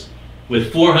workplaces,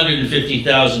 with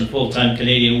 450,000 full-time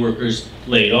Canadian workers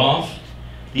laid off,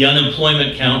 the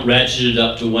unemployment count ratcheted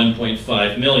up to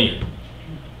 1.5 million.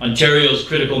 Ontario's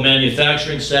critical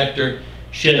manufacturing sector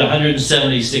shed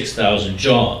 176,000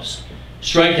 jobs.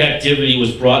 Strike activity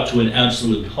was brought to an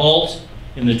absolute halt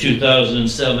in the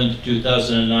 2007 to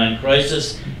 2009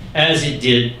 crisis, as it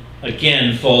did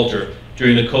again falter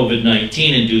during the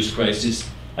COVID-19 induced crisis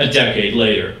a decade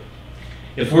later.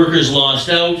 If workers lost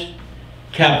out,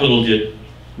 capital did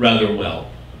rather well.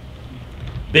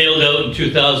 Bailed out in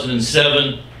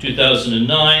 2007,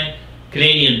 2009,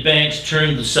 Canadian banks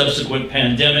turned the subsequent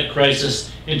pandemic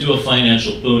crisis into a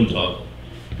financial boondoggle.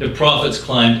 Their profits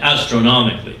climbed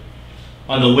astronomically.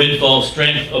 On the windfall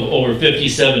strength of over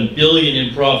 $57 billion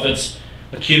in profits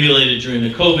accumulated during the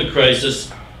COVID crisis,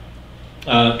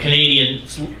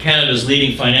 Canada's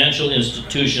leading financial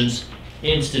institutions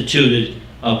instituted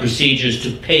procedures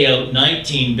to pay out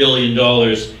 $19 billion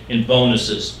in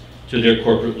bonuses to their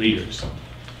corporate leaders.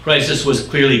 Crisis was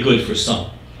clearly good for some.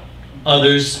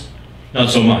 Others, not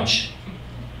so much.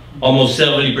 Almost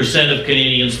 70% of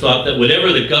Canadians thought that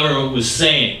whatever the government was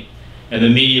saying and the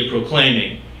media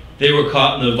proclaiming, they were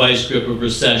caught in the vice grip of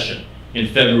recession in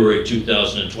February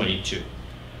 2022.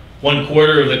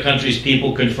 1/4 of the country's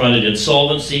people confronted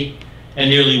insolvency, and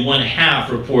nearly 1/2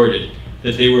 reported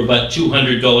that they were but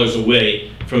 $200 away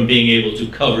from being able to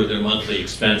cover their monthly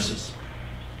expenses.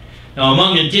 Now,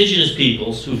 among Indigenous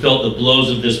peoples who felt the blows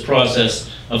of this process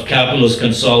of capitalist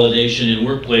consolidation in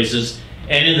workplaces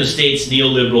and in the state's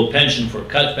neoliberal penchant for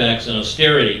cutbacks and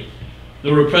austerity,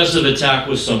 the repressive attack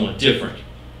was somewhat different.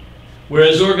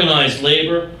 Whereas organized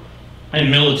labor and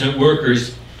militant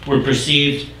workers were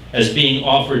perceived as being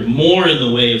offered more in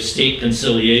the way of state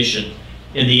conciliation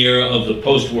in the era of the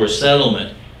post-war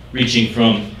settlement, reaching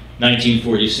from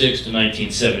 1946 to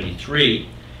 1973,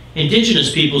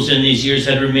 Indigenous peoples in these years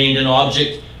had remained an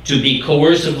object to be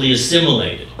coercively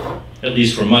assimilated, at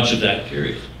least for much of that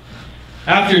period.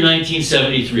 After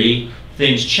 1973,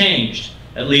 things changed,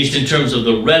 at least in terms of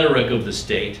the rhetoric of the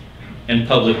state and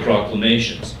public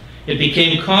proclamations. It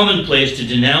became commonplace to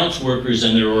denounce workers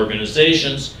and their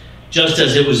organizations, just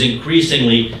as it was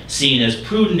increasingly seen as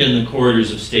prudent in the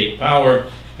corridors of state power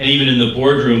and even in the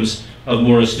boardrooms of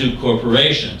more astute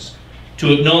corporations,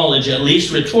 to acknowledge, at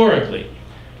least rhetorically,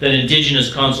 that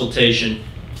Indigenous consultation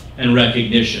and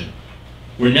recognition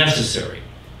were necessary.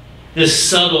 This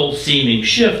subtle seeming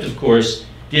shift, of course,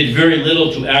 did very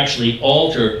little to actually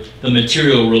alter the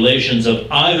material relations of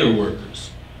either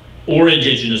workers or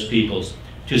Indigenous peoples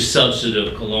to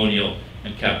substantive colonial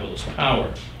and capitalist power.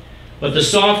 But the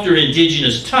softer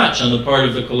Indigenous touch on the part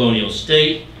of the colonial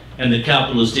state and the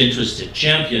capitalist interests it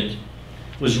championed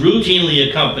was routinely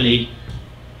accompanied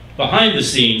behind the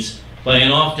scenes by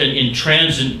an often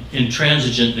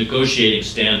intransigent negotiating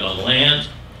stand on land,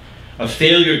 a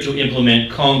failure to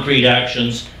implement concrete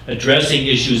actions addressing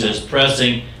issues as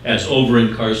pressing as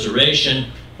over-incarceration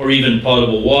or even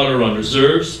potable water on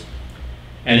reserves,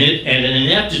 and an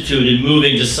ineptitude in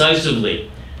moving decisively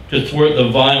to thwart the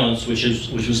violence which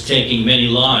was taking many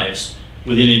lives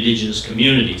within Indigenous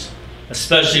communities,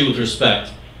 especially with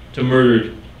respect to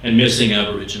murdered and missing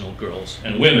Aboriginal girls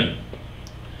and women.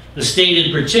 The state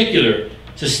in particular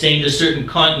sustained a certain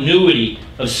continuity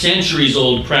of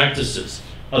centuries-old practices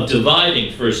of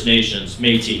dividing First Nations,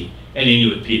 Métis, and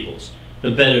Inuit peoples,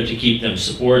 the better to keep them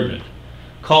subordinate.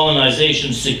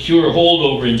 Colonization's secure hold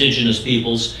over Indigenous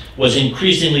peoples was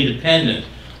increasingly dependent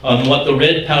on what the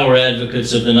Red Power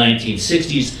advocates of the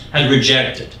 1960s had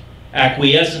rejected: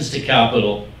 acquiescence to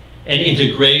capital and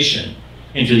integration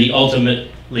into the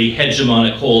ultimately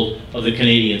hegemonic hold of the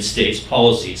Canadian state's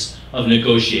policies of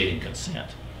negotiating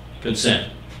consent.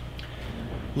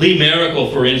 Lee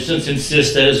Maracle, for instance,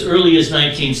 insists that as early as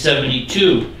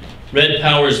 1972, Red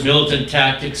Power's militant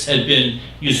tactics had been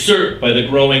usurped by the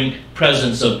growing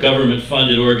presence of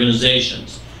government-funded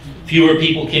organizations. Fewer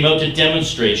people came out to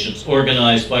demonstrations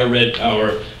organized by Red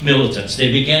Power militants. They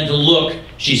began to look,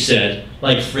 she said,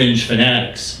 like fringe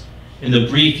fanatics. In the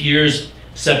brief years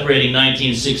separating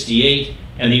 1968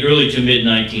 and the early to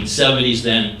mid-1970s,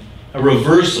 then, a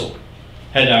reversal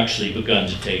had actually begun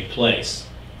to take place.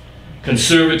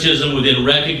 Conservatism within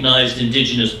recognized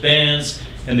Indigenous bands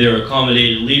and their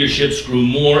accommodated leaderships grew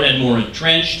more and more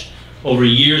entrenched over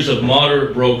years of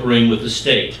moderate brokering with the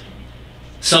state,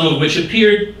 some of which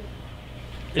appeared,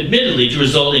 admittedly, to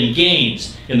result in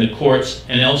gains in the courts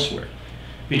and elsewhere.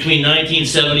 Between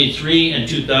 1973 and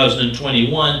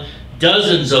 2021,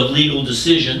 dozens of legal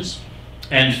decisions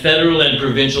and federal and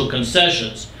provincial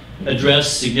concessions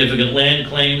addressed significant land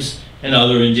claims and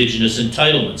other Indigenous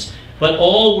entitlements, but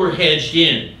all were hedged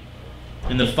in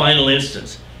the final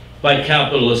instance, by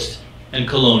capitalist and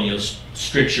colonial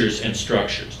strictures and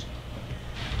structures.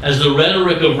 As the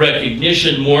rhetoric of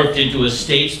recognition morphed into a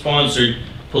state-sponsored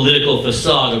political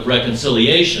facade of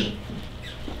reconciliation,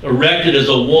 erected as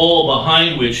a wall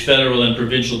behind which federal and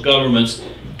provincial governments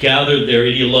gathered their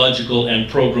ideological and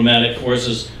programmatic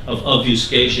forces of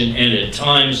obfuscation and, at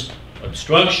times,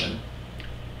 obstruction,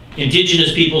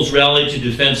 Indigenous peoples rallied to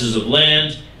defenses of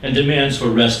land and demands for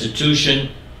restitution,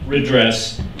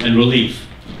 redress, and relief.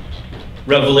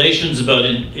 Revelations about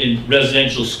in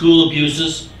residential school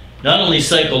abuses, not only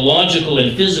psychological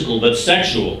and physical, but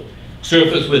sexual,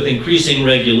 surfaced with increasing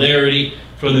regularity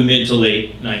from the mid to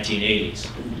late 1980s.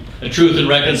 A Truth and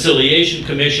Reconciliation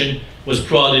Commission was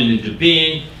prodded into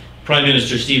being, Prime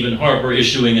Minister Stephen Harper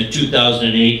issuing a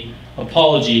 2008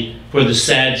 apology for the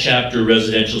sad chapter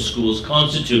residential schools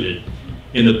constituted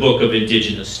in the Book of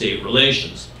Indigenous State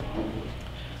Relations.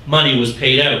 Money was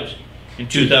paid out. In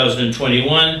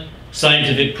 2021,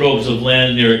 scientific probes of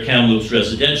land near a Kamloops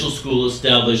residential school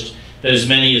established that as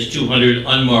many as 200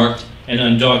 unmarked and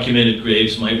undocumented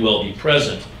graves might well be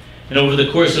present. And over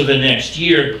the course of the next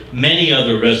year, many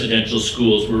other residential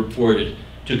schools were reported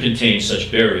to contain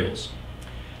such burials.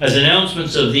 As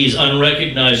announcements of these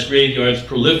unrecognized graveyards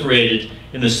proliferated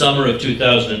in the summer of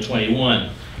 2021,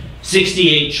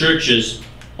 68 churches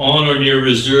on or near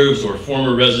reserves or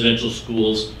former residential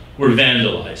schools were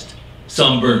vandalized,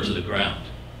 some burned to the ground.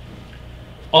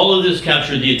 All of this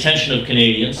captured the attention of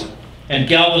Canadians and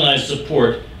galvanized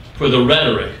support for the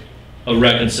rhetoric of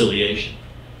reconciliation.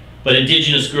 But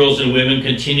Indigenous girls and women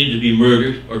continue to be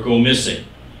murdered or go missing.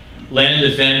 Land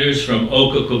defenders from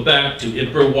Oka, Quebec to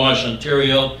Ipperwash,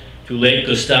 Ontario to Lake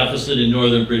Gustafsson in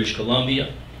northern British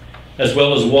Columbia, as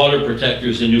well as water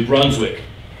protectors in New Brunswick,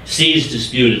 seized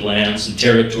disputed lands and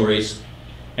territories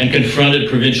and confronted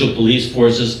provincial police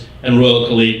forces and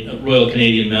Royal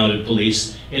Canadian Mounted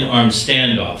Police in armed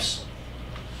standoffs,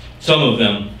 some of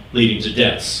them leading to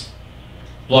deaths.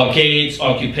 Blockades,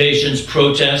 occupations,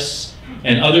 protests,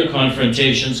 and other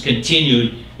confrontations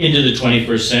continued into the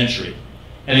 21st century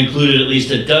and included at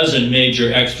least a dozen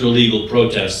major extra-legal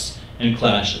protests and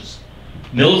clashes.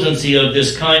 Militancy of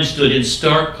this kind stood in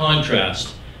stark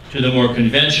contrast to the more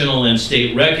conventional and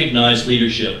state-recognized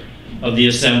leadership of the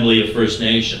Assembly of First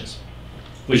Nations,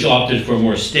 which opted for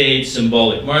more staid,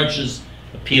 symbolic marches,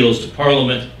 appeals to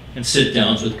Parliament, and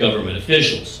sit-downs with government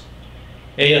officials.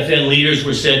 AFN leaders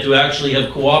were said to actually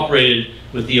have cooperated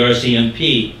with the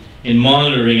RCMP in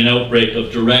monitoring an outbreak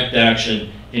of direct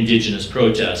action Indigenous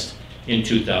protest in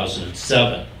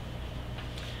 2007.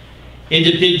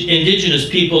 Indigenous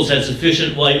peoples had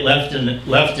sufficient light left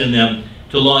in them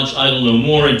to launch Idle No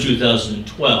More in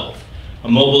 2012, a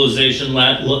mobilization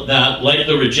that, like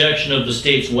the rejection of the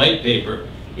state's white paper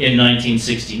in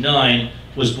 1969,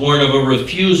 was born of a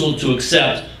refusal to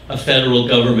accept a federal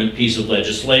government piece of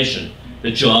legislation,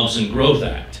 the Jobs and Growth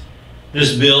Act.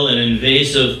 This bill, an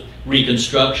invasive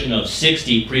reconstruction of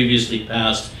 60 previously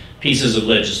passed pieces of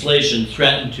legislation,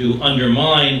 threatened to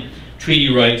undermine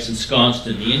treaty rights ensconced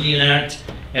in the Indian Act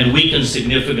and weaken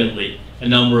significantly a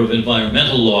number of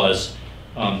environmental laws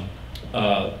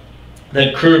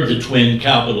that curbed the twin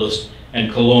capitalist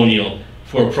and colonial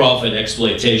for-profit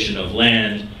exploitation of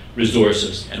land,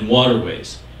 resources, and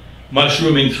waterways.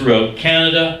 Mushrooming throughout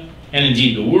Canada, and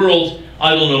indeed the world,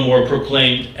 Idle No More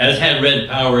proclaimed, as had Red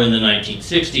Power in the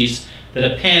 1960s, that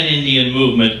a pan-Indian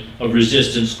movement of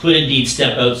resistance could indeed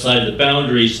step outside the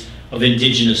boundaries of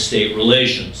Indigenous state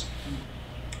relations,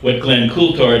 what Glenn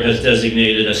Coulthard has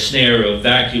designated a snare of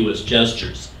vacuous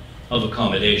gestures of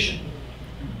accommodation.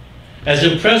 As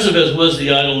impressive as was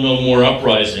the Idle No More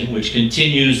uprising, which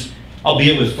continues,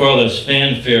 albeit with far less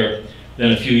fanfare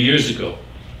than a few years ago,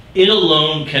 it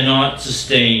alone cannot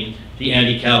sustain the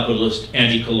anti-capitalist,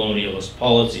 anti-colonialist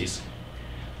policies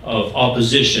of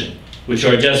opposition, which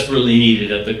are desperately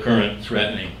needed at the current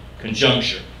threatening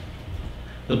conjuncture.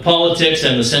 The politics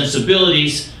and the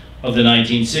sensibilities of the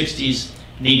 1960s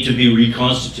need to be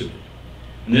reconstituted,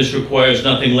 and this requires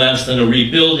nothing less than a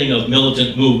rebuilding of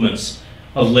militant movements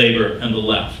of labor and the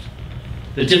left.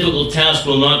 The difficult task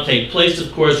will not take place,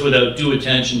 of course, without due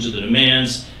attention to the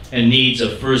demands and needs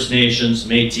of First Nations,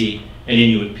 Métis, and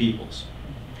Inuit peoples.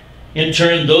 In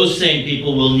turn, those same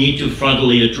people will need to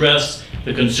frontally address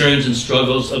the concerns and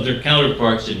struggles of their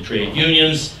counterparts in trade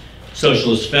unions,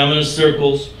 socialist feminist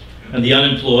circles, and the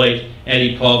unemployed,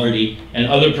 anti-poverty, and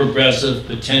other progressive,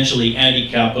 potentially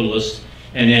anti-capitalist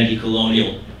and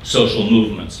anti-colonial social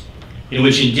movements, in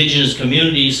which Indigenous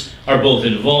communities are both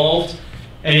involved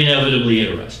and inevitably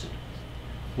interested.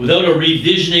 Without a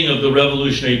revisioning of the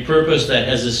revolutionary purpose that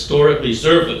has historically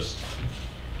surfaced,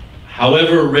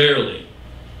 however rarely,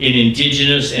 in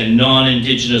Indigenous and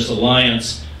non-Indigenous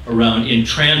alliance around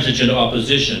intransigent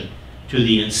opposition to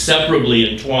the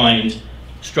inseparably entwined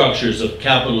structures of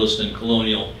capitalist and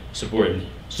colonial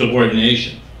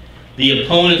subordination, the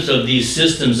opponents of these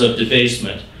systems of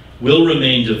debasement will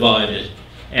remain divided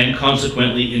and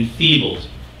consequently enfeebled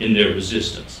in their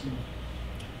resistance.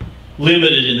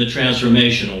 Limited in the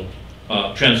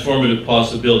transformative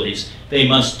possibilities they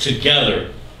must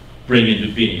together bring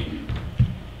into being.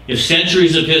 If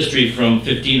centuries of history from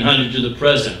 1500 to the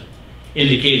present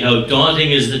indicate how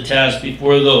daunting is the task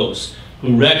before those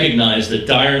who recognize the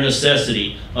dire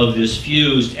necessity of this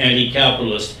fused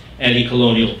anti-capitalist,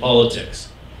 anti-colonial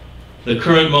politics, the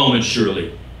current moment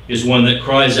surely is one that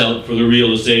cries out for the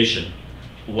realization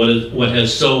of what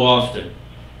has so often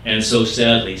and so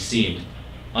sadly seemed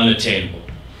unattainable.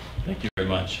 Thank you very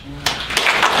much.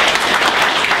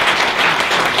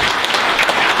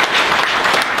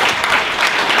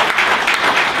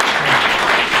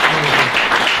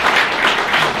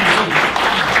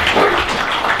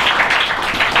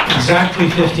 exactly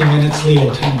 50 minutes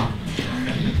Leo time.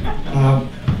 I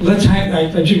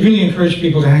really encourage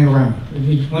people to hang around. It'd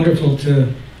be wonderful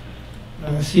to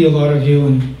see a lot of you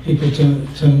and people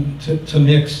to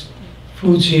mix.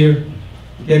 Food's here,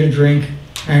 get a drink,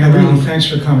 hang around. Really, thanks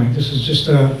for coming. This is just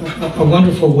a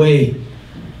wonderful way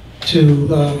to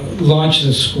launch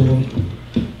this school.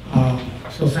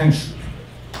 So thanks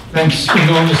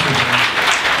enormously.